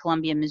Missouri,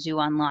 Columbia,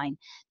 Mizzou Online.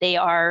 They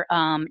are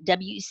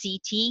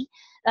WCET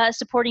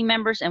supporting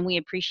members, and we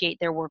appreciate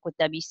their work with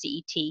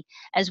WCET,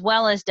 as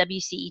well as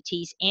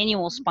WCET's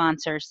annual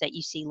sponsors that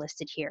you see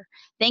listed here.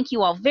 Thank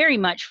you all very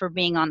much for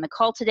being on the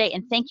call today,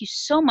 and thank you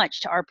so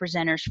much to our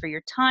presenters for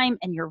your time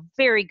and your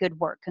very good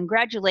work.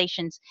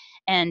 Congratulations,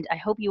 and I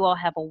hope you all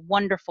have a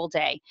wonderful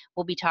day.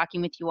 We'll be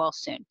talking with you all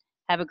soon.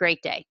 Have a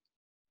great day.